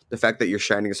adventure. The fact that you're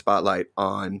shining a spotlight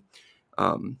on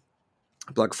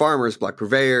Black farmers, Black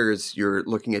purveyors, you're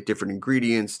looking at different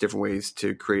ingredients, different ways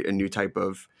to create a new type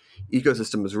of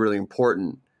ecosystem is really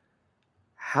important.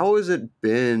 How has it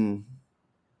been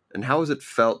and how has it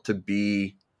felt to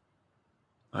be,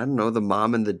 I don't know, the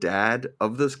mom and the dad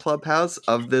of this clubhouse,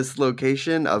 of this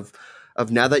location, of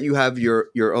now that you have your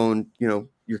own,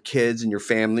 your kids and your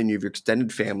family and you have your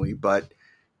extended family, but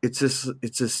it's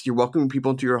just you're welcoming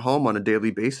people into your home on a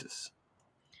daily basis.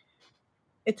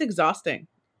 It's exhausting.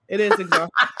 It is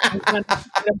exhausting.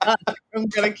 I'm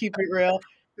gonna keep it real.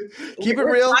 Keep it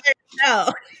real. Now.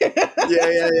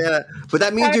 Yeah. But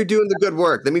that means you're doing the good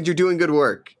work. That means you're doing good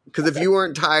work. Because if you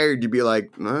weren't tired, you'd be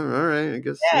like, all right, I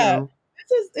guess. Yeah.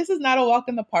 This is not a walk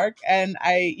in the park, and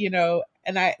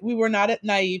we were not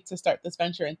naive to start this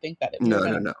venture and think that it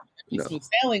was smooth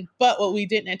sailing. But what we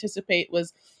didn't anticipate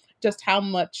was just how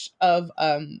much of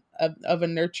a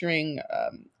nurturing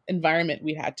environment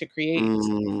we had to create.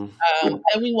 And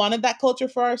we wanted that culture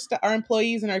for our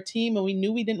employees and our team, and we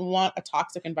knew we didn't want a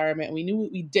toxic environment, and we knew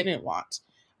what we didn't want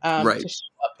to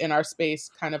show up in our space,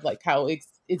 kind of like how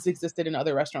it's existed in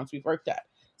other restaurants we've worked at.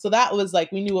 So that was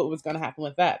like, we knew what was going to happen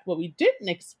with that. What we didn't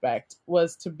expect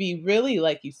was to be really,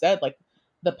 like you said, like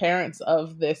the parents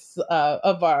of this,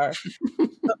 of our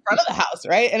the front of the house.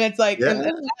 Right. And it's like,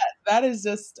 and that is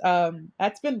just,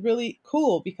 that's been really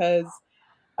cool because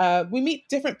we meet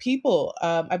different people.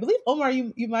 I believe, Omar,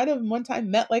 you might have one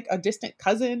time met like a distant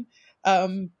cousin.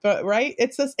 But right.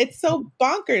 It's so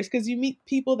bonkers because you meet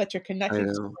people that you're connected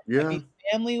to,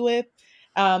 family with.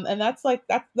 And that's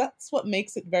what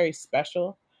makes it very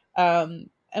special. And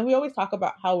we always talk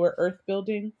about how we're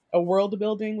world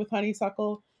building with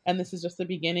Honeysuckle, and this is just the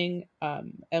beginning.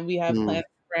 And we have plans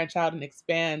to branch out and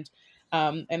expand,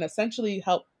 and essentially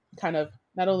help kind of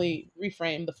not only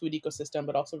reframe the food ecosystem,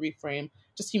 but also reframe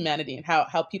just humanity and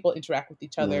how people interact with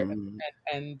each other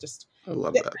and just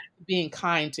being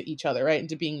kind to each other, right? And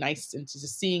to being nice and to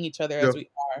just seeing each other as we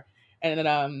are.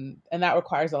 And that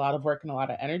requires a lot of work and a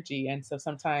lot of energy. And so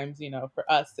sometimes,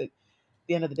 for us, at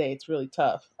the end of the day, it's really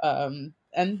tough.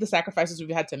 And the sacrifices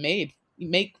we've had to make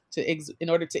in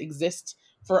order to exist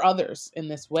for others in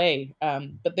this way.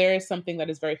 But there is something that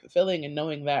is very fulfilling in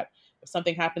knowing that if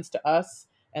something happens to us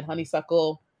and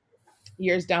Honeysuckle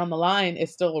years down the line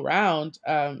is still around,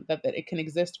 that it can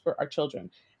exist for our children,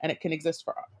 and it can exist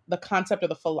for the concept of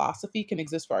the philosophy can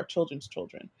exist for our children's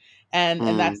children.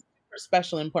 And that's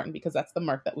special and important because that's the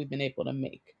mark that we've been able to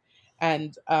make.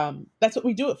 And that's what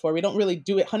we do it for. We don't really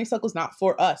do it. Honeysuckle's not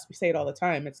for us. We say it all the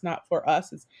time. It's not for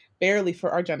us. It's barely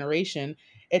for our generation.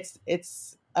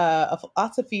 It's a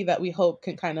philosophy that we hope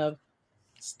can kind of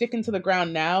stick into the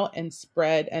ground now and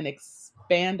spread and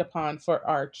expand upon for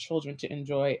our children to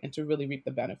enjoy and to really reap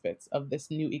the benefits of this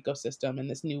new ecosystem and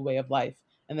this new way of life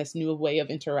and this new way of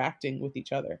interacting with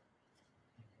each other.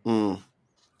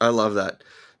 I love that.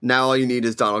 Now all you need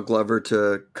is Donald Glover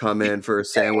to come in for a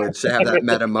sandwich to have that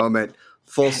meta moment.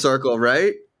 Full circle,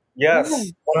 right?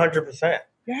 Yes, 100%.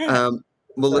 Yeah.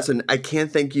 Well, listen, I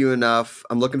can't thank you enough.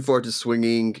 I'm looking forward to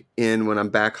swinging in when I'm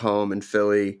back home in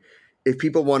Philly. If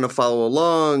people want to follow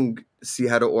along, see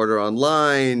how to order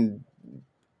online,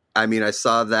 I mean, I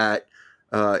saw that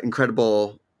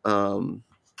incredible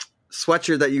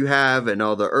sweatshirt that you have and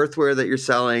all the earthware that you're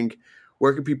selling.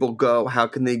 Where can people go? How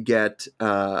can they get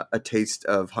a taste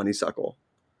of Honeysuckle?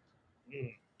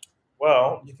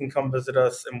 Well, you can come visit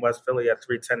us in West Philly at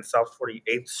 310 South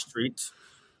 48th Street.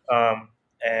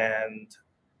 And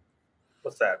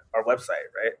what's that? Our website,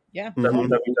 right? Yeah.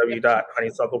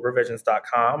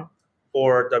 www.honeysuckleprovisions.com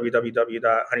or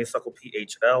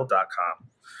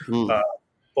www.honeysucklephl.com.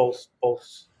 Both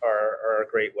are a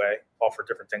great way, all for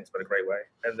different things, but a great way.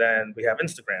 And then we have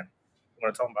Instagram. You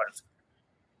want to talk about Instagram?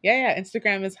 Yeah.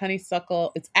 Instagram is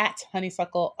Honeysuckle. It's at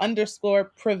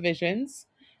Honeysuckle_provisions.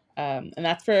 And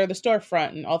that's for the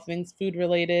storefront and all things food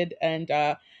related. And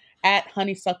at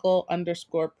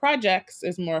Honeysuckle_projects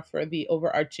is more for the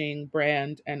overarching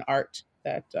brand and art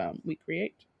that we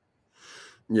create.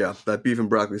 Yeah, that beef and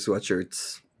broccoli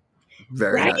sweatshirt's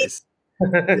very nice.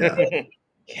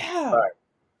 Yeah.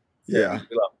 Yeah,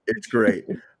 it's great.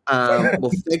 Well,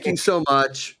 thank you so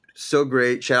much. So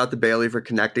great. Shout out to Bailey for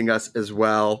connecting us as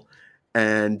well.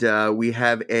 And we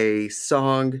have a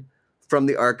song from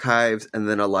the archives and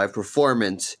then a live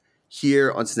performance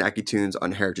here on Snacky Tunes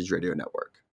on Heritage Radio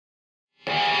Network.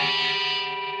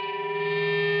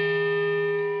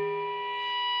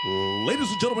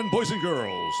 Ladies and gentlemen, boys and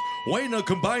girls, weighing a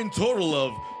combined total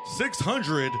of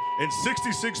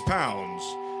 666 pounds,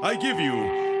 I give you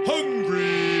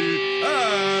Hungry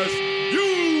As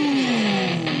You!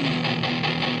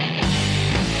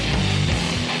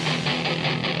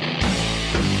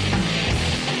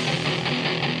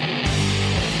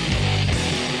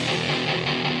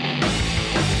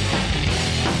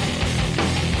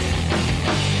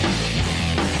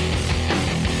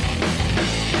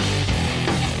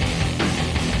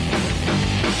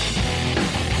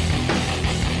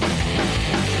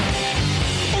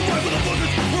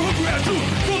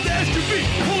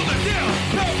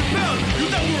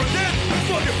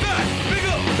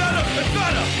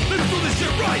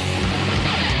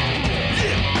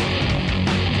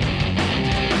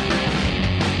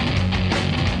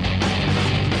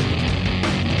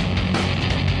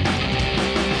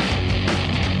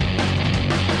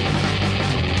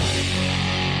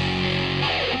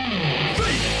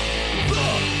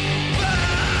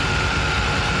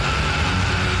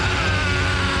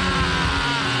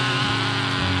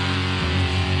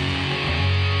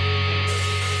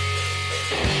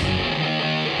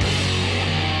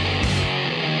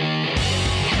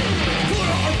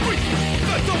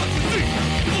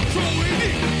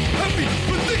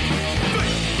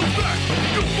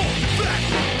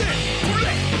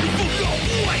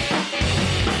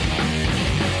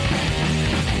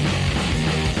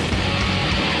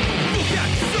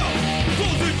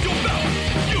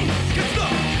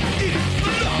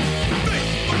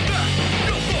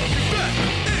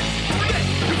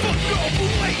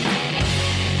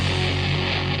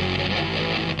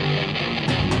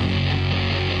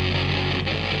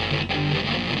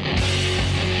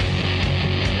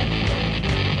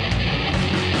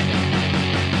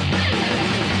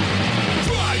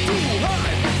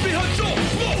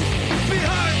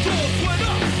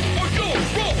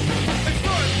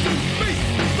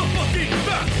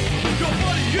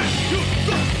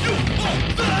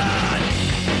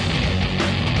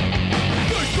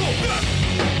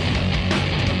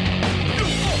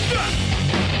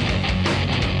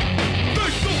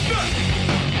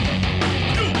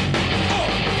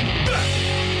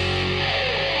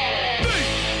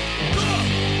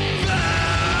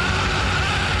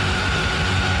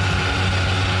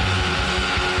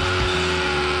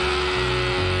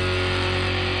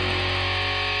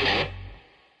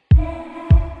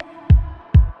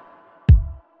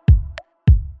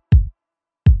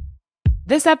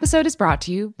 This episode is brought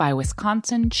to you by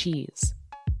Wisconsin Cheese.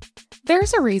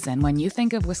 There's a reason when you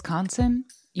think of Wisconsin,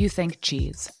 you think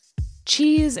cheese.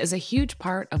 Cheese is a huge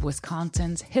part of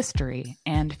Wisconsin's history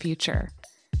and future.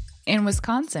 In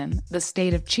Wisconsin, the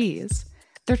state of cheese,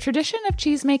 the tradition of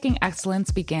cheese-making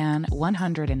excellence began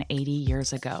 180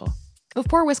 years ago,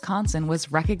 before Wisconsin was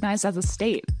recognized as a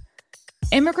state.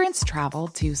 Immigrants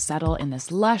traveled to settle in this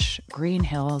lush green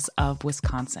hills of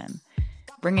Wisconsin,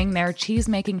 bringing their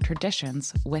cheese-making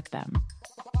traditions with them.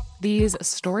 These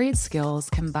storied skills,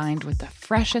 combined with the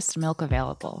freshest milk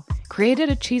available,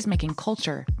 created a cheese-making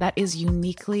culture that is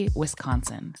uniquely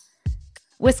Wisconsin.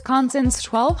 Wisconsin's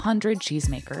 1,200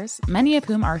 cheesemakers, many of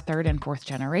whom are third and fourth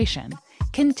generation,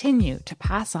 continue to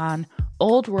pass on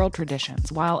old world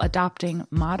traditions while adopting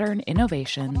modern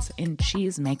innovations in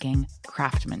cheese-making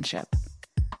craftsmanship.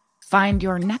 Find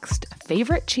your next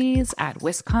favorite cheese at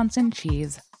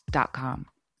wisconsincheese.com.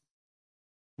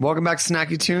 Welcome back to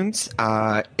Snacky Tunes.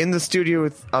 In the studio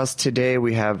with us today,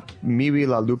 we have MiWi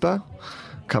La Lupa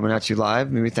coming at you live.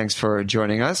 MiWi, thanks for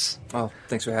joining us. Oh,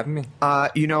 thanks for having me. I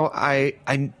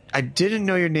didn't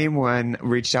know your name when I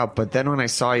reached out, but then when I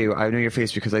saw you, I know your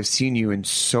face because I've seen you in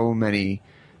so many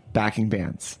backing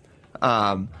bands.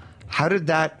 How did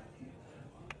that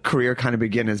career kind of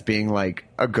begin as being like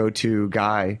a go-to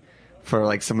guy for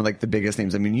like some of like the biggest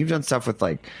names? I mean, you've done stuff with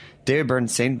like David Byrne,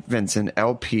 St. Vincent,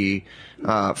 LP,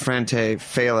 Frante,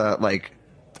 Fela, like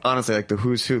honestly, like the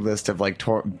who's who list of like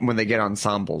when they get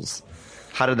ensembles.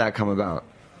 How did that come about?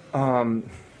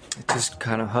 Just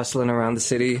kind of hustling around the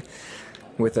city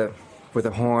with a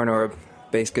horn or a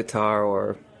bass guitar,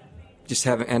 or just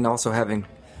having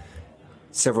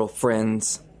several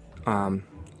friends, I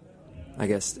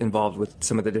guess, involved with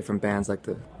some of the different bands like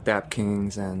the Dap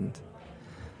Kings and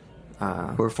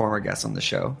who are former guests on the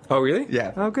show. Oh, really?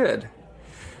 Yeah. Oh, good.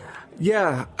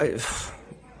 Yeah.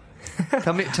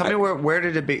 Tell me where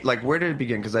did it be? Like, where did it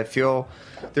begin? Because I feel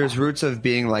there's roots of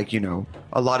being like, you know,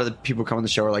 a lot of the people come on the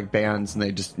show are like bands,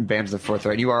 and bands the fourth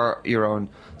right. You are your own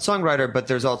songwriter, but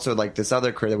there's also like this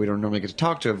other career that we don't normally get to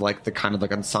talk to of like the kind of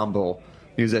like ensemble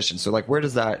musician. So like, where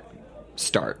does that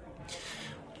start?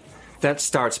 That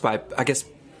starts by, I guess,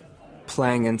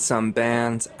 playing in some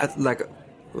bands, like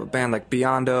a band like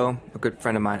Biondo, a good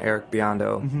friend of mine, Eric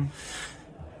Biondo. Mm-hmm.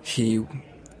 He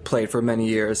played for many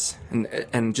years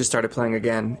and just started playing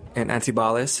again in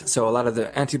Antibalas. So a lot of the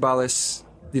Antibalas,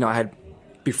 you know, I had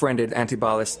befriended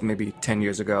Antibalas maybe 10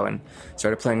 years ago and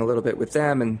started playing a little bit with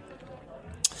them. And,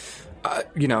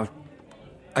 you know,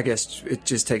 I guess it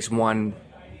just takes one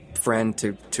friend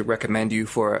to recommend you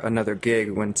for another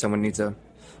gig when someone needs a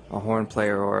horn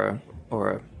player or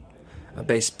a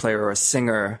bass player or a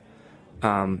singer.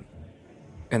 And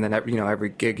then, you know, every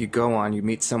gig you go on, you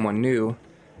meet someone new,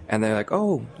 and they're like,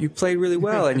 "Oh, you played really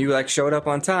well, and you like showed up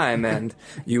on time, and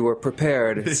you were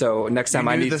prepared." So next time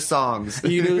you knew the songs.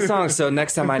 You knew the songs. So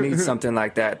next time I need something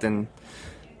like that, then,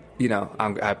 you know,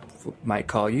 I might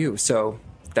call you. So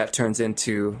that turns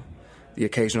into the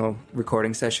occasional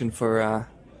recording session for,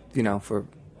 you know,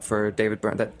 for David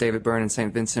Byrne, that David Byrne and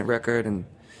St. Vincent record, and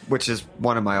which is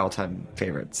one of my all-time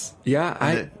favorites.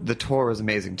 Yeah, the tour was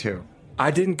amazing too.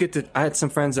 I didn't get to. I had some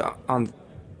friends on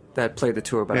that played the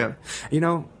tour, but you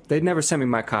know, they never sent me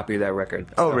my copy of that record.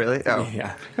 Oh, really? Oh,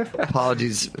 yeah.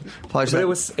 Apologies. But it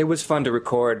was fun to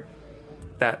record.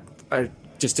 That I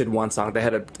just did one song. They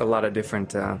had a lot of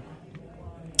different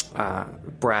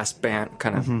brass band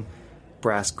kind of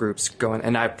brass groups going,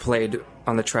 and I played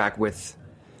on the track with.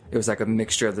 It was like a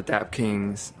mixture of the Dap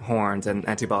Kings horns and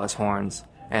Antibalas horns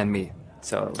and me.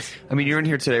 So, I mean, you're in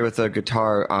here today with a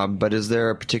guitar, but is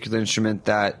there a particular instrument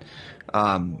that,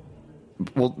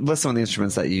 well, list some of the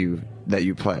instruments that you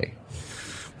play?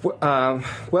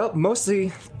 Well,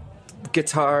 mostly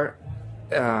guitar,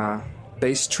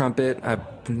 bass, trumpet. I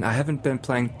haven't been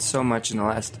playing so much in the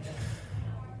last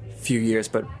few years,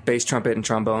 but bass, trumpet, and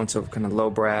trombone, so kind of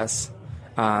low brass.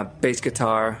 Bass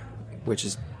guitar, which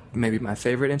is maybe my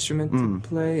favorite instrument to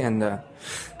play, and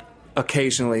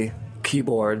occasionally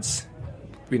keyboards.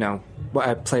 You know,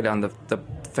 I played on the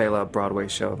Fela Broadway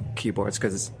show keyboards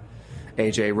because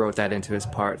AJ wrote that into his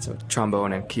part. So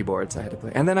trombone and keyboards I had to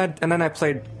play, and then I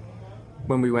played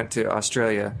when we went to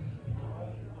Australia.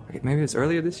 Maybe it was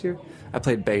earlier this year. I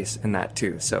played bass in that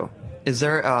too. So, is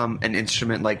there an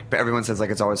instrument like everyone says like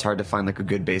it's always hard to find like a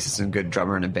good bassist and good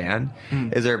drummer in a band?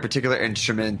 Is there a particular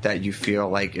instrument that you feel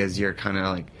like is your kind of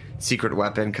like secret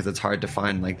weapon because it's hard to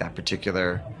find like that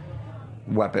particular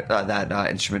weapon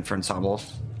instrument for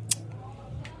ensembles?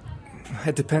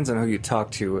 It depends on who you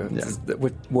talk to.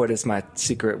 What is my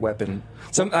secret weapon?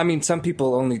 Some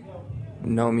people only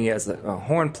know me as a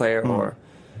horn player,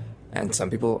 and some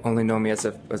people only know me as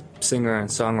a singer and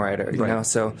songwriter. You know,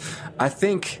 so I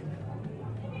think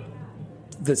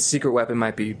the secret weapon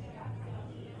might be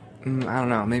I don't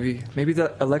know, maybe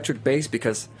the electric bass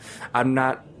because I'm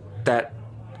not that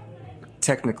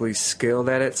technically skilled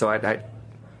at it. So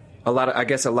a lot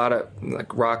of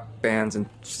like rock bands and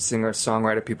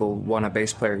singer-songwriter people want a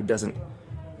bass player who doesn't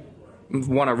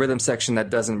want a rhythm section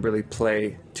that doesn't really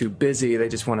play too busy. They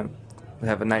just want to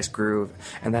have a nice groove,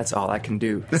 and that's all I can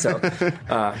do. So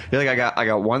you're like, I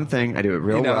got one thing. I do it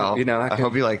real well. You know, I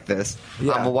hope you like this.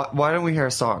 Yeah. Why don't we hear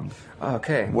a song?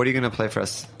 Okay. What are you going to play for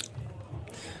us?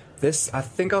 I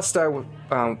think I'll start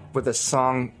with a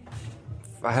song.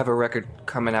 I have a record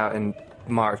coming out in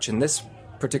March, and this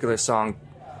particular song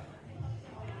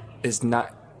is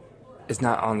not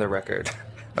on the record.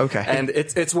 Okay. And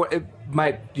it's what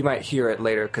you might hear it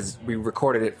later because we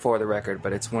recorded it for the record,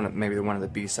 but it's maybe one of the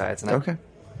B-sides. And Okay.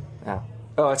 Yeah.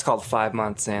 Oh, it's called 5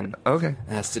 Months In. Okay.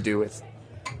 It has to do with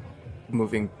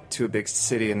moving to a big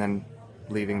city and then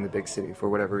leaving the big city for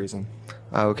whatever reason.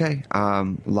 Okay.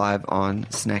 Live on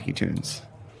Snacky Tunes.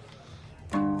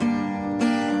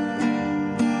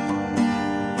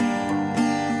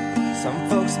 Some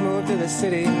folks move to the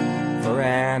city for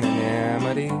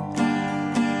anonymity.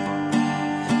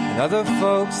 And other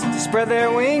folks to spread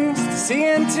their wings, to see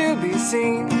and to be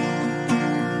seen.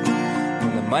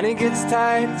 When the money gets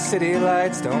tight, the city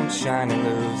lights don't shine and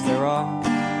lose their awe.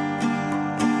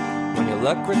 When your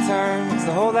luck returns,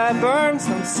 the hole that burns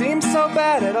don't seem so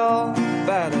bad at all,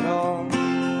 bad at all.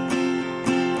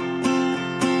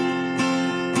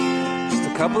 Just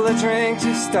a couple of drinks,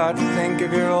 you start to think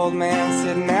of your old man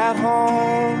sitting at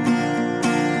home.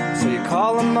 So you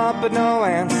call him up but no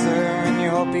answer, and you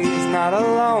hope he's not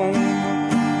alone.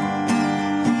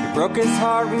 You broke his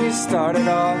heart when you started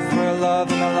off for a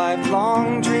love and a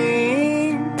lifelong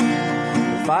dream.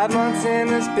 But 5 months in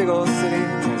this big old city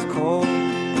turns cold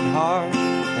and hard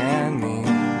and mean.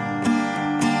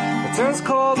 It turns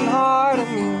cold and hard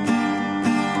and mean.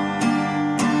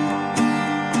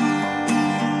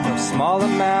 No small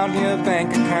amount in your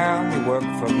bank account, you work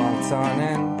for months on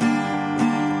end.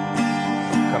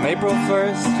 Come April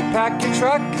 1st, you pack your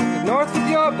truck, head north with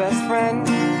your best friend.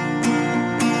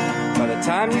 By the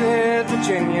time you hit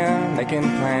Virginia, making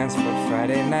plans for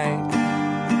Friday night.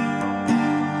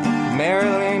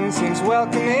 Maryland seems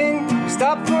welcoming, you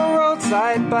stop for a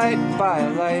roadside bite by a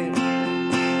light.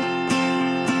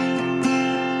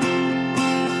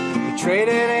 You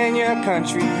traded in your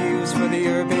country views for the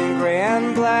urban gray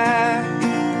and black.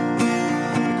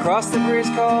 Across the bridge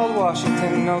called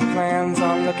Washington, no plans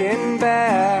on looking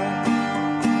back.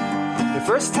 Your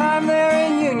first time there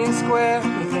in Union Square,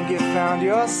 you think you found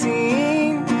your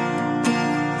scene.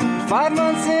 5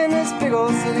 months in this big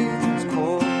old city, it's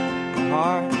cold and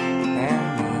hard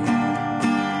and mean.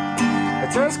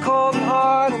 It turns cold and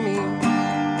hard and mean.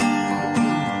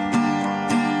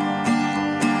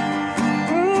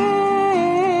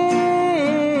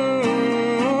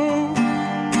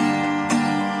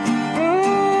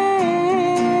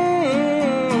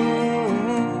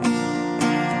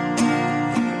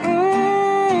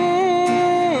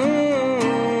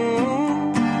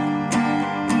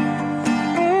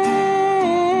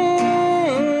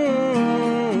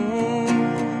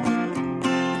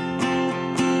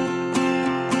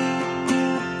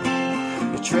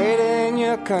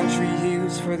 Country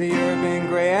hues for the urban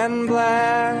gray and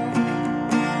black.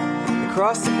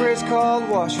 Across the bridge called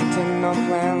Washington, no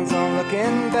plans on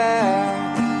looking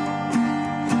back.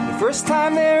 The first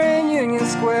time there in Union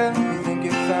Square, you think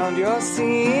you found your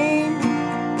scene.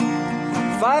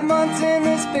 5 months in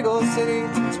this big old city,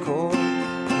 it's cold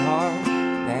and hard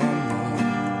and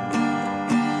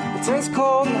mean. It turns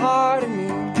cold and hard and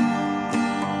mean.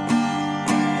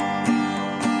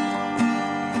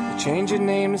 Change your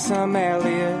name to some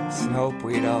alias and hope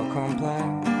we'd all comply.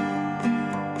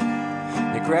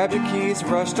 You grabbed your keys,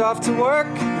 rushed off to work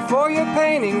before your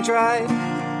painting dried.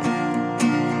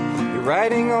 Your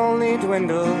writing only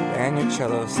dwindled and your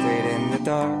cello stayed in the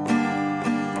dark.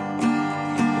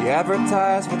 You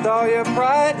advertised with all your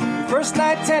pride, your first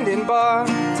night tending bar.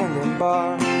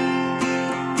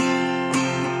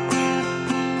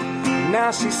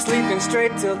 Now she's sleeping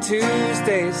straight till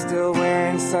Tuesday, still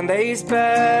wearing Sunday's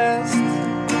best.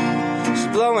 She's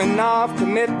blowing off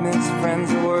commitments, friends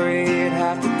are worried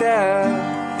half to death.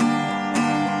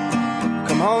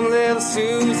 Come home, little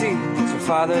Susie, it's your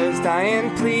father's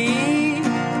dying plea.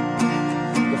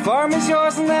 The farm is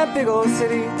yours in that big old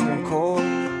city, turn cold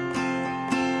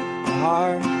and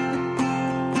hard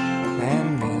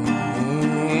and mean.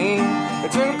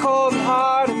 It turned cold and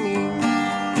hard and mean.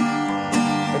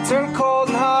 It turned cold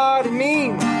and hard and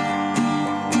mean.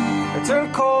 It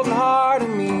turned cold and hard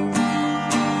and mean.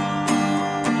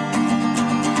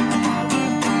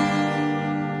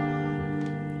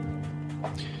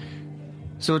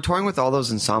 So touring with all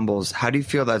those ensembles, how do you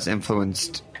feel that's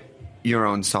influenced your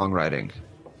own songwriting?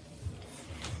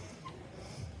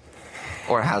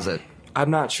 Or has it? I'm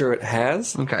not sure it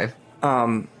has. Okay.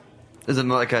 Is it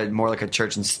more like a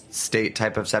church and state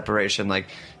type of separation? Like,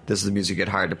 this is the music you get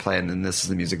hired to play, and then this is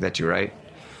the music that you write?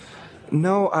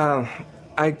 No,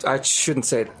 I shouldn't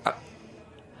say it.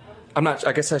 I'm not.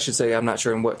 I guess I should say I'm not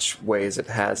sure in which ways it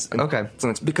has. Okay.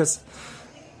 Because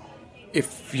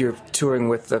if you're touring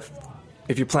with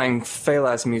if you're playing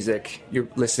Fela's music, you're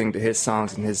listening to his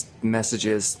songs and his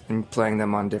messages and playing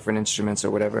them on different instruments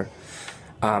or whatever.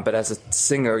 But as a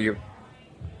singer, you're,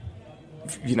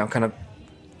 kind of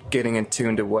getting in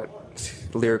tune to what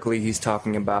lyrically he's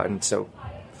talking about. And so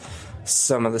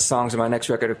some of the songs on my next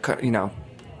record are,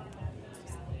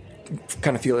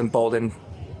 kind of feel emboldened,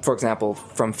 for example,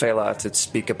 from Fela to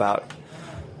speak about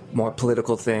more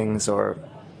political things or,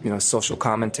 social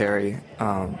commentary.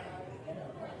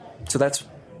 So that's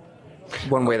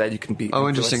one way that you can be Oh,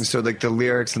 influenced. interesting. So like the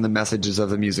lyrics and the messages of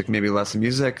the music, maybe less the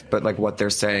music, but like what they're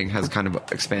saying has kind of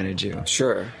expanded you.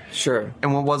 Sure.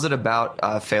 And what was it about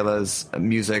Fela's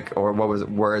music, or what was it,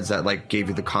 words that like gave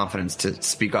you the confidence to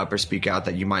speak up or speak out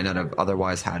that you might not have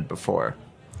otherwise had before?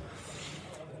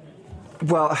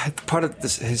 Well, part of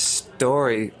his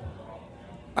story,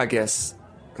 I guess,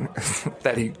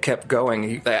 that he kept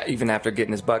going, even after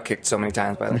getting his butt kicked so many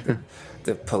times by like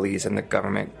the police and the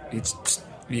government.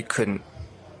 He couldn't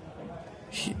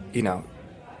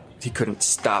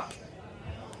stop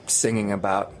singing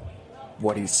about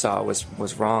what he saw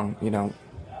was wrong,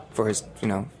 for his,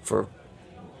 for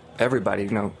everybody,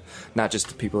 not just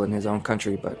the people in his own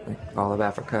country, but like all of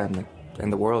Africa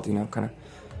and the world, kind of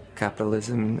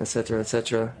capitalism, et cetera, et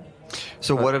cetera.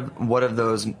 So what of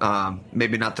those,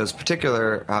 maybe not those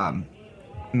particular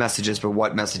messages, but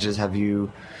what messages have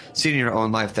you seen in your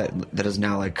own life that has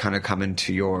now like kind of come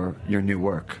into your new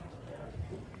work?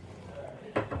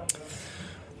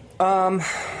 I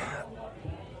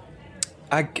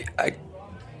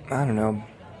don't know,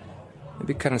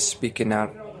 maybe kind of speaking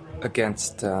out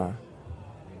against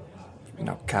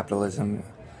capitalism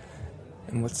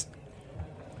and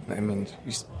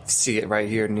you see it right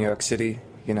here in New York City.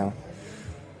 The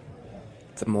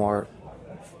more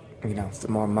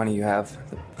money you have,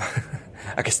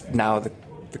 I guess now the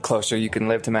closer you can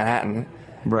live to Manhattan.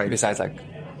 Right. Besides,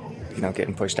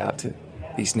 getting pushed out to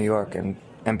East New York and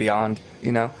beyond.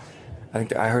 I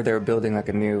think I heard they were building like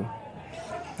a new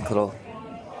little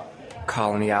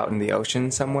colony out in the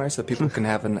ocean somewhere, so people can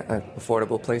have an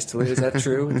affordable place to live. Is that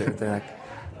true? They're like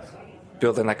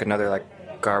building like another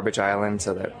like garbage island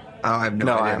so that. Oh, I have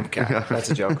no idea.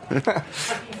 That's a joke.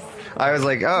 I was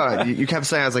like, oh, you kept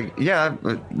saying, I was like, yeah,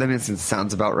 that means it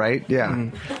sounds about right. Yeah.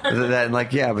 Mm-hmm. Then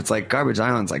like, yeah, but it's like Garbage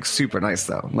Island's like super nice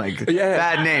though. Like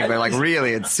bad name, but like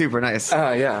really it's super nice.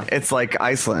 Yeah. It's like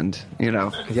Iceland,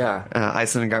 Yeah.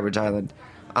 Iceland and Garbage Island.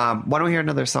 Why don't we hear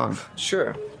another song?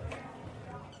 Sure.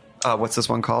 What's this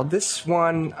one called? This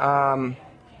one,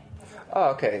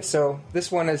 okay. So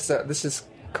this one is, this is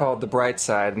called The Bright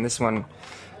Side, and this one,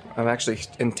 I'm actually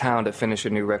in town to finish a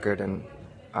new record, and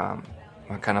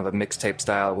kind of a mixtape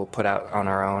style we'll put out on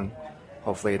our own,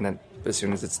 hopefully, and then as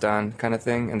soon as it's done, kind of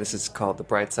thing. And this is called The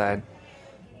Bright Side,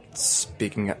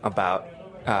 speaking about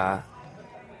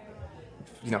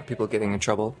people getting in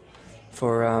trouble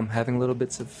for having little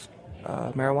bits of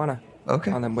marijuana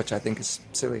on them, which I think is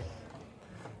silly.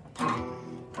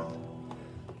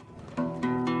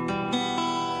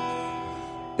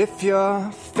 If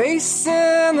you're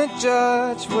facing the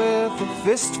judge with a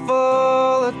fistful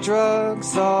of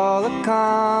drugs, all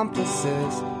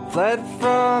accomplices fled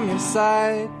from your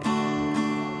side.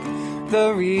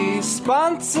 The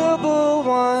responsible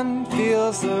one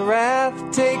feels the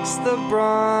wrath, takes the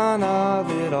brunt of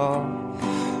it all,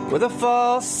 with a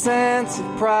false sense of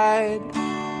pride.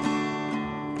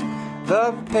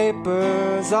 The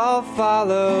papers all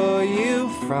follow you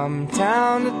from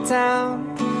town to town.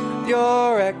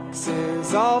 Your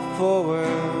exes all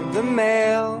forward the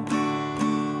mail.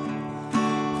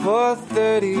 For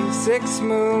 36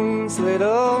 moons,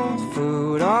 little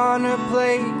food on her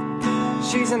plate.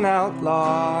 She's an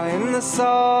outlaw in the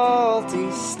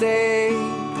salty state.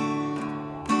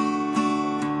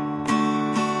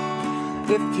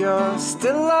 If you're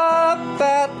still up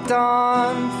at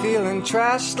dawn, feeling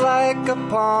trashed like a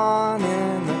pawn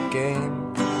in a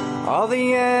game all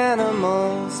the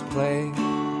animals play,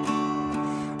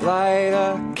 light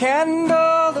a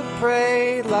candle to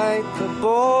pray, light the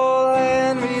bowl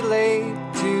and relate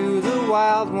to the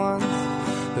wild ones,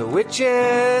 the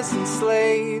witches and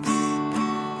slaves.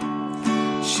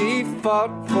 She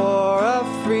fought for a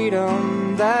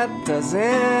freedom that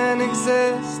doesn't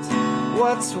exist.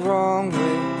 What's wrong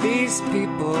with these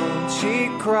people? She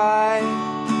cried.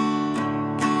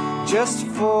 Just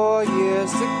 4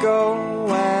 years to go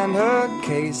and her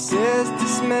case is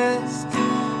dismissed.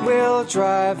 We'll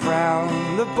drive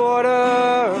round the border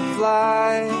or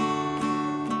fly.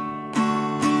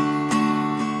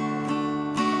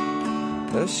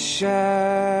 The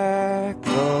shackles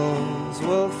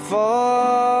will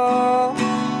fall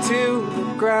to the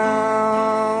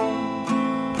ground.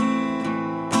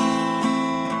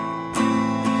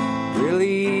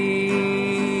 Released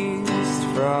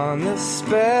from the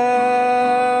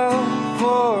spell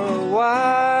for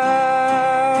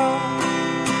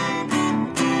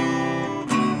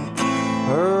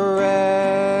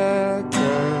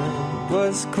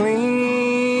was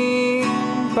cleaned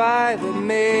by the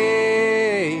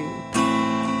maid.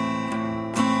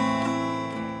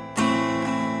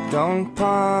 Don't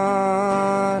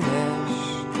punish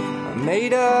a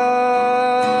made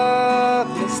up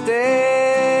mistake.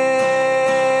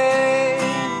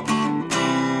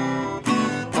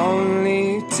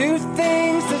 Only two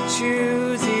things to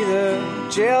choose, either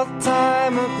jail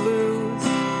time or blues.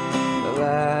 The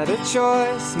latter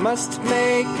choice must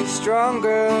make you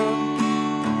stronger,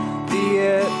 be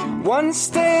it one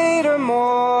state or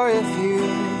more. If you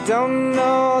don't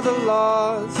know the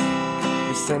laws,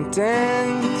 your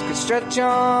sentence could stretch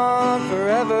on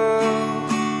forever.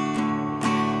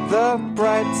 The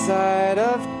bright side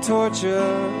of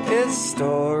torture is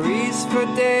stories for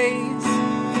days.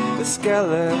 The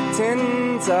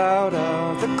skeletons out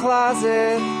of the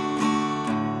closet.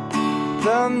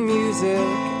 The music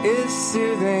is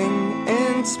soothing,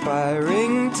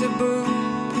 inspiring to boot.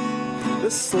 The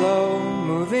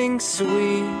slow-moving,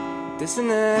 sweet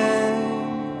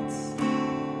dissonance.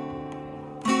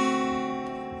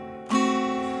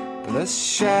 The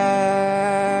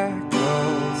shackles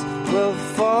will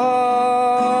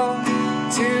fall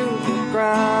to the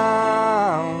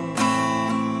ground,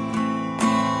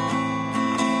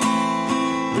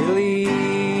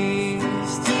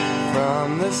 released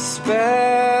from the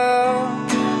spell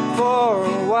for a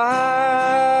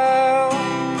while.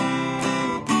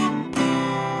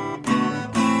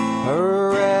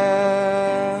 Her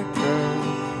record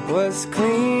was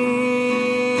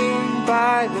cleaned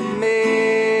by the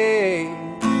maid.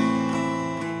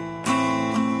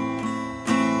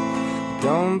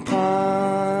 Don't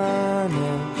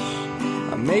punish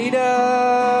a made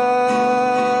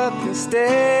up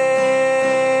mistake.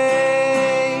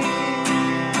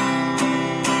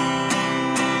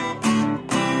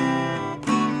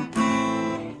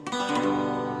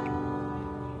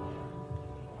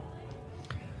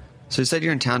 So you said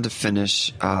you're in town to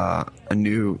finish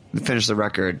finish the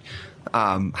record.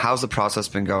 How's the process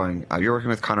been going? You're working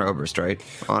with Connor Oberst, right,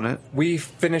 on it? We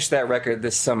finished that record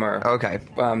this summer. Okay.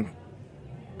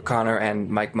 Connor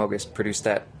and Mike Mogus produced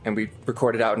that, and we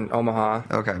recorded out in Omaha.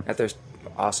 Okay. At their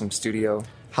awesome studio.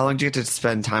 How long do you get to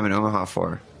spend time in Omaha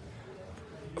for?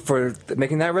 For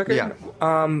making that record? Yeah.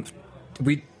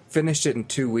 We finished it in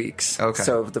 2 weeks. Okay.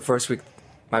 So the first week,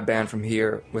 my band from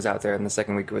here was out there, and the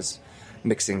second week was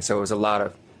mixing. So it was a lot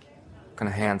of kind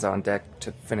of hands on deck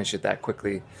to finish it that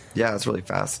quickly. Yeah, it's really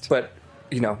fast. But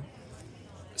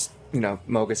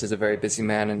Mogus is a very busy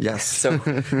man, and yes. So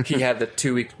he had the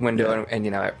 2 week window,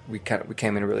 and we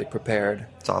came in really prepared.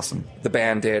 It's awesome. The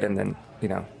band did, and then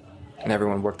and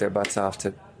everyone worked their butts off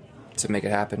to make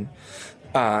it happen.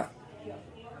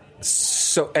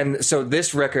 So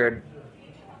this record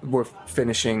we're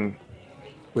finishing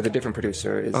with a different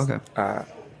producer. Okay.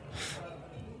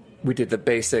 We did the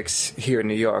basics here in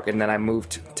New York, and then I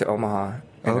moved to Omaha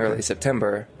in early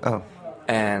September. Oh.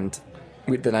 And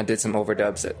then I did some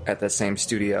overdubs at the same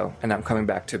studio, and I'm coming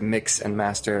back to mix and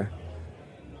master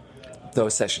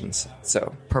those sessions.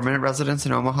 So Permanent residence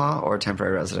in Omaha or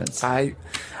temporary residence? I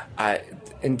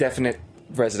indefinite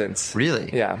residence.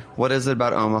 Really? Yeah. What is it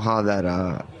about Omaha that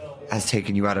has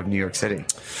taken you out of New York City?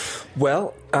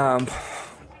 Well,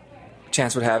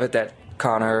 chance would have it that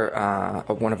Connor,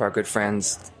 one of our good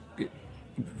friends,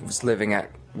 was living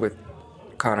with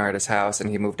Connor at his house, and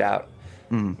he moved out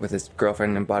with his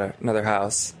girlfriend and bought another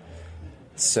house.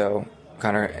 So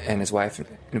Connor and his wife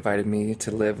invited me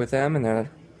to live with them in their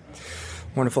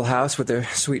wonderful house with their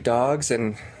sweet dogs,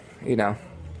 and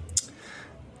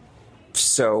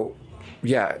so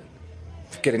yeah,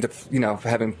 getting to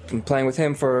having been playing with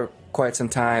him for quite some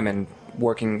time and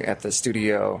working at the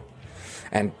studio,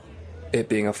 and it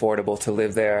being affordable to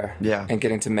live there, and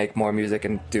getting to make more music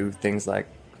and do things like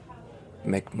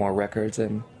make more records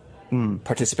and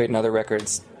participate in other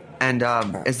records. And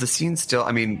is the scene still,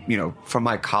 from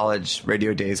my college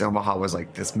radio days, Omaha was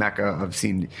like this mecca of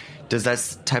scene. Does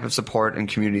that type of support and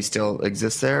community still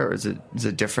exist there, or is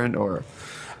it different, or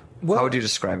how would you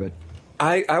describe it?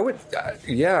 I would,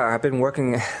 I've been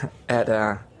working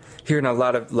at, hearing a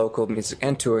lot of local music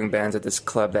and touring bands at this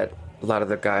club that a lot of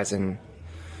the guys in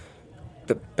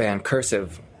the band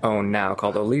Cursive own now,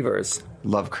 called Olivers.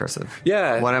 Love Cursive.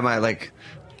 Yeah. One of my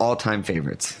all-time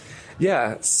favorites.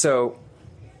 Yeah. So,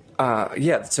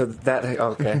 so that,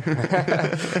 okay.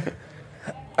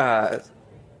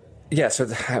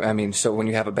 So when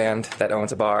you have a band that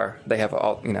owns a bar, they have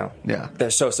all, they're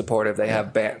so supportive. They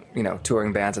have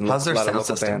touring bands and a lot of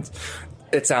local bands.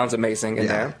 It sounds amazing in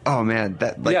there. Oh man,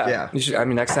 You should,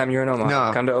 next time you're in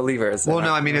Omaha, come to Olivers. Well,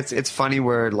 no, it's funny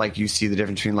where you see the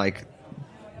difference between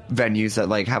venues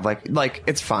that have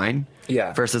it's fine,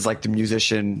 Yeah. Versus like the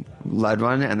musician led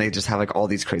one, and they just have like all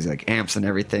these crazy like amps and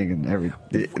everything,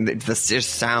 and this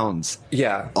just sounds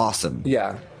awesome.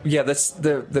 Yeah. That's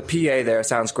the PA there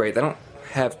sounds great. They don't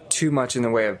have too much in the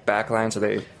way of backline, so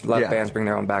a lot of bands bring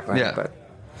their own backline, but.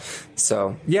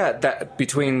 So, that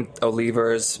between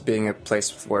Oliver's being a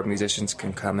place where musicians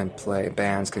can come and play,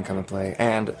 bands can come and play,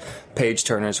 and Page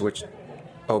Turners, which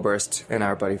Oberst and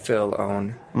our buddy Phil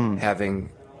own, having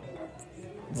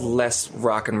less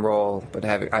rock and roll, but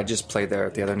I just played there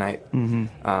the other night.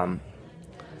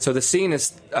 So the scene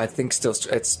is, I think, still,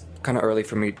 it's kind of early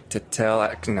for me to tell.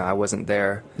 I wasn't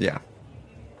there. Yeah.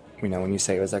 When you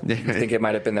say it was like, I think it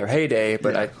might have been their heyday,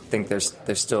 but I think there's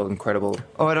still incredible.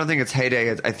 Oh, I don't think it's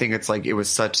heyday. I think it's like it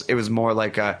was more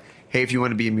like a, hey, if you want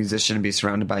to be a musician and be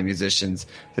surrounded by musicians,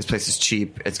 this place is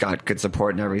cheap. It's got good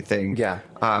support and everything. Yeah.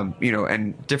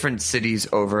 And different cities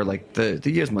over like the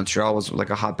years. Montreal was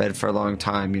like a hotbed for a long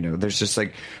time. There's just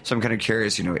like, so I'm kind of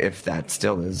curious, if that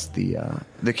still is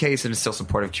the case and it's still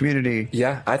supportive community.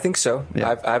 Yeah, I think so.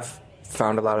 Yeah. I've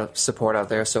found a lot of support out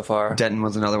there so far. Denton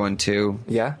was another one too.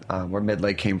 Yeah. Where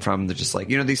Midlake came from. They're just like,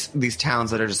 these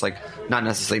towns that are just like not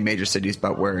necessarily major cities,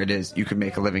 but where it is you can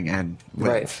make a living and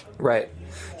live. Right.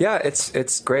 Yeah,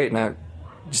 it's great. And I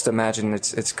just imagine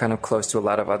it's kind of close to a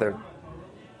lot of other,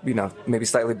 maybe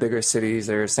slightly bigger cities.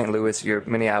 There's St. Louis,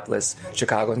 Minneapolis,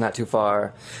 Chicago's not too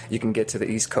far. You can get to the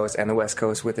East Coast and the West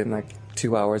Coast within like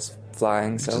 2 hours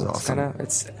flying. So it's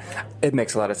awesome. It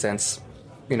makes a lot of sense,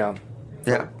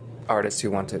 artists who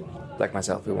want to, like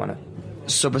myself, who want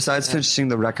to. So besides finishing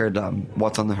the record,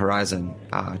 what's on the horizon?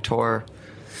 Tour?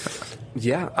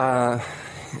 Yeah,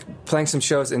 playing some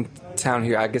shows in town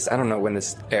here. I guess I don't know when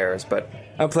this airs, but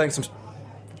I'm playing some.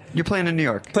 You're playing in New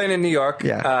York? Playing in New York,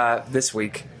 this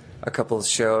week. A couple of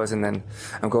shows, and then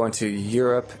I'm going to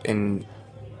Europe in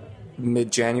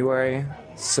mid-January,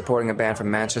 supporting a band from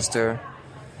Manchester,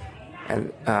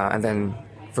 and then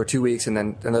for 2 weeks, and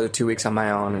then another 2 weeks on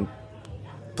my own, and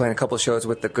playing a couple of shows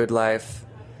with The Good Life.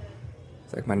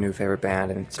 It's like my new favorite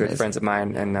band and good friends of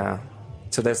mine. And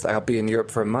so I'll be in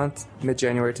Europe for a month,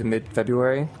 mid-January to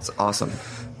mid-February. It's awesome.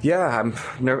 Yeah,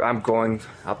 I'm going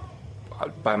out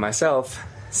by myself.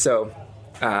 So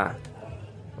a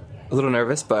little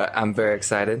nervous, but I'm very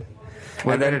excited.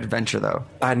 What an adventure, though.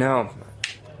 I know.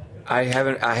 I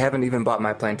haven't even bought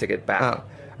my plane ticket back. Oh.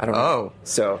 I don't know.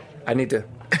 So I need to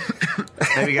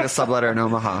maybe get a subletter in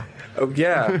Omaha. Oh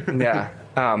yeah.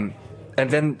 And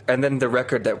then the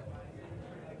record that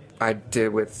I did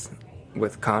with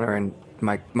Connor and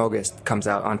Mike Mogis comes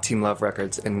out on Team Love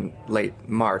Records in late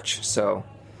March. So,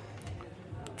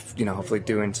 hopefully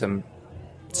doing some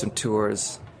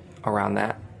tours around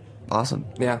that. Awesome.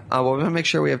 Yeah. Well, we're going to make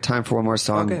sure we have time for one more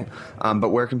song. Okay. But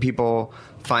where can people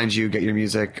find you, get your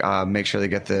music, make sure they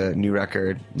get the new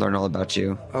record, learn all about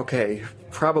you? Okay.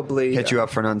 Probably. Hit you up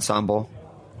for an ensemble.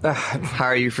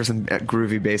 Hire you for some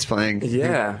groovy bass playing.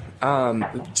 Yeah.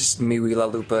 Just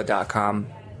MiWiLaLupa.com.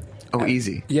 Oh,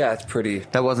 easy. Yeah, it's pretty.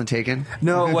 That wasn't taken?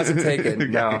 No, it wasn't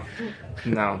taken. Okay.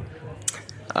 No.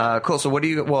 Cool. So what are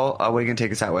you going to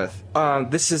take us out with?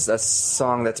 This is a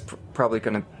song that's definitely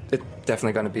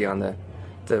going to be on the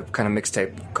kind of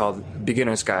mixtape called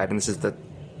Beginner's Guide, and this is the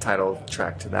title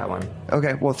track to that one.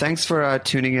 Okay. Well, thanks for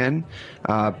tuning in.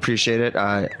 Appreciate it.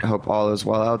 I hope all is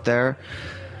well out there.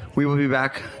 We will be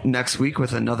back next week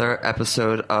with another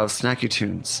episode of Snacky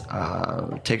Tunes.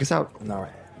 Take us out. All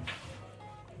right.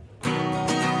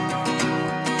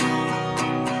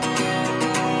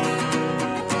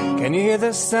 Can you hear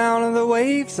the sound of the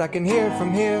waves? I can hear it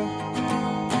from here.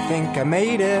 I think I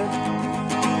made it.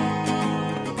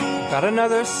 Got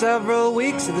another several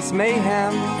weeks of this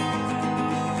mayhem.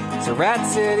 It's a rat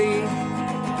city.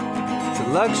 It's a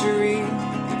luxury.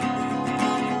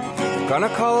 Gonna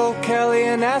call old Kelly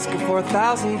and ask her for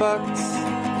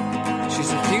 $1,000.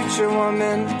 She's a future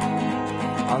woman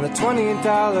on the $20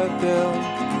 bill.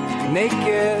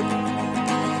 Naked,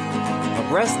 her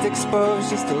breast exposed,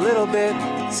 just a little bit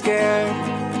scared.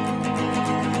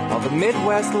 While the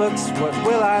Midwest looks, what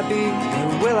will I be?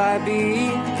 Who will I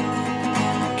be?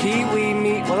 Kiwi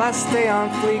meat, will I stay on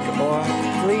fleek or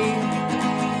flee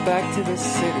back to the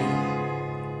city?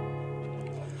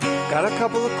 Got a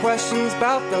couple of questions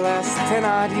about the last 10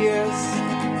 odd years.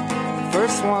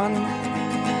 First one,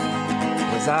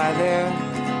 was I there?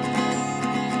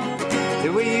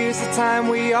 Did we use the time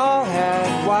we all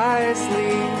had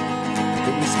wisely?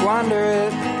 Did we squander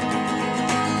it?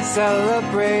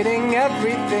 Celebrating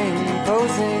everything,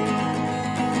 posing,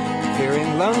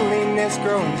 fearing loneliness,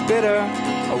 growing bitter,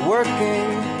 or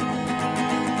working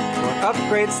for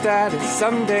upgrade status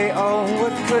someday. Oh,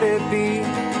 what could it be?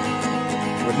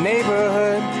 What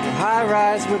neighborhood, a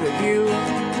high-rise with a view,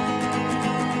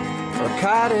 or a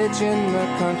cottage in the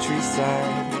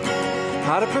countryside?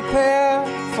 How to prepare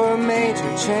for a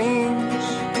major change.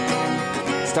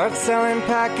 Start selling,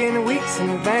 packing weeks in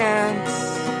advance.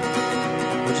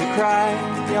 Would you cry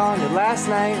on your last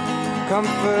night,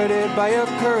 comforted by your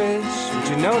courage? Would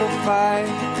you notify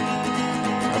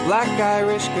a black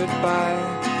Irish goodbye?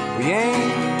 We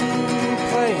ain't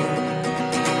playing.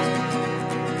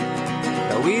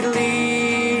 Are we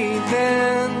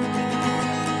leaving?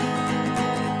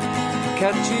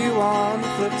 Catch you on the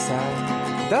flip side.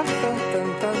 Da, da, da,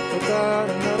 da, da, da,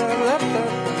 da, da, da,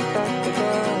 da, da.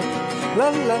 La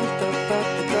la da da da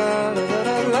da da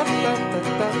da la da da da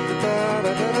da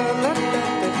da da la da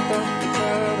da da.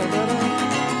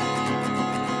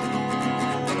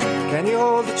 Can you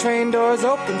hold the train doors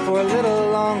open for a little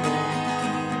longer?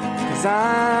 'Cause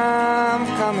I'm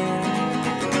coming.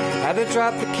 Had to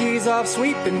drop the keys off,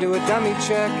 sweep and do a dummy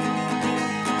check.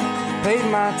 Paid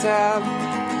my tab,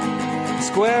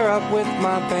 square up with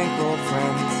my bankroll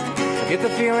friends. I get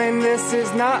the feeling this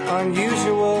is not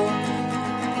unusual.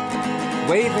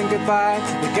 Waving goodbye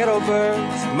to the ghetto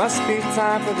birds. Must be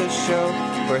time for the show.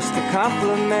 First to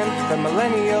compliment the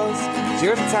millennials. It's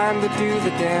your time to do the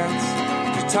dance.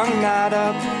 Your tongue knot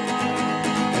up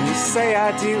and you say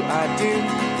I do.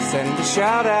 Send a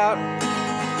shout out.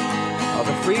 All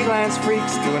the freelance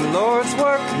freaks doing Lord's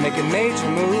work, making major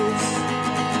moves.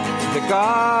 To the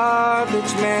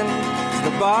garbage men, to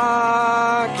the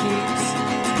barkeeps,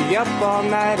 to the up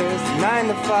all-nighters, 9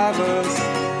 to 5ers.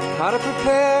 How to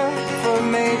prepare for a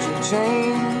major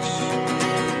change.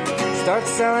 Start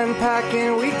selling,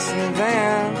 packing weeks in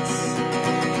advance.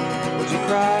 Would you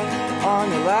cry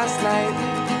on your last night,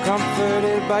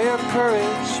 comforted by your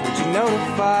courage? Would you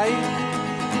notify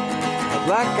a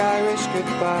black Irish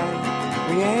goodbye?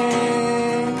 We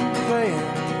ain't playing.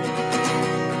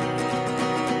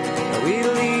 Are we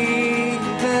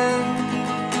leaving?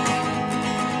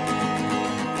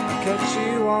 I'll catch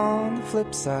you on the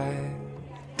flip side.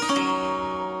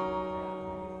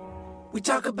 We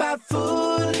talk about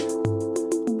food,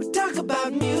 we talk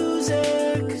about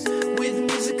music, with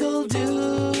musical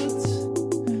dudes.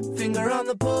 Finger on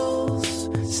the pulse,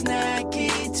 snacky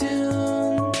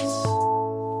tunes.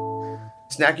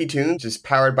 Snacky Tunes is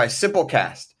powered by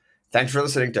Simplecast. Thanks for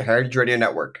listening to Heritage Radio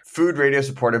Network, food radio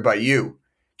supported by you.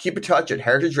 Keep in touch at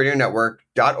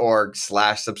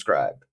heritageradionetwork.org/subscribe.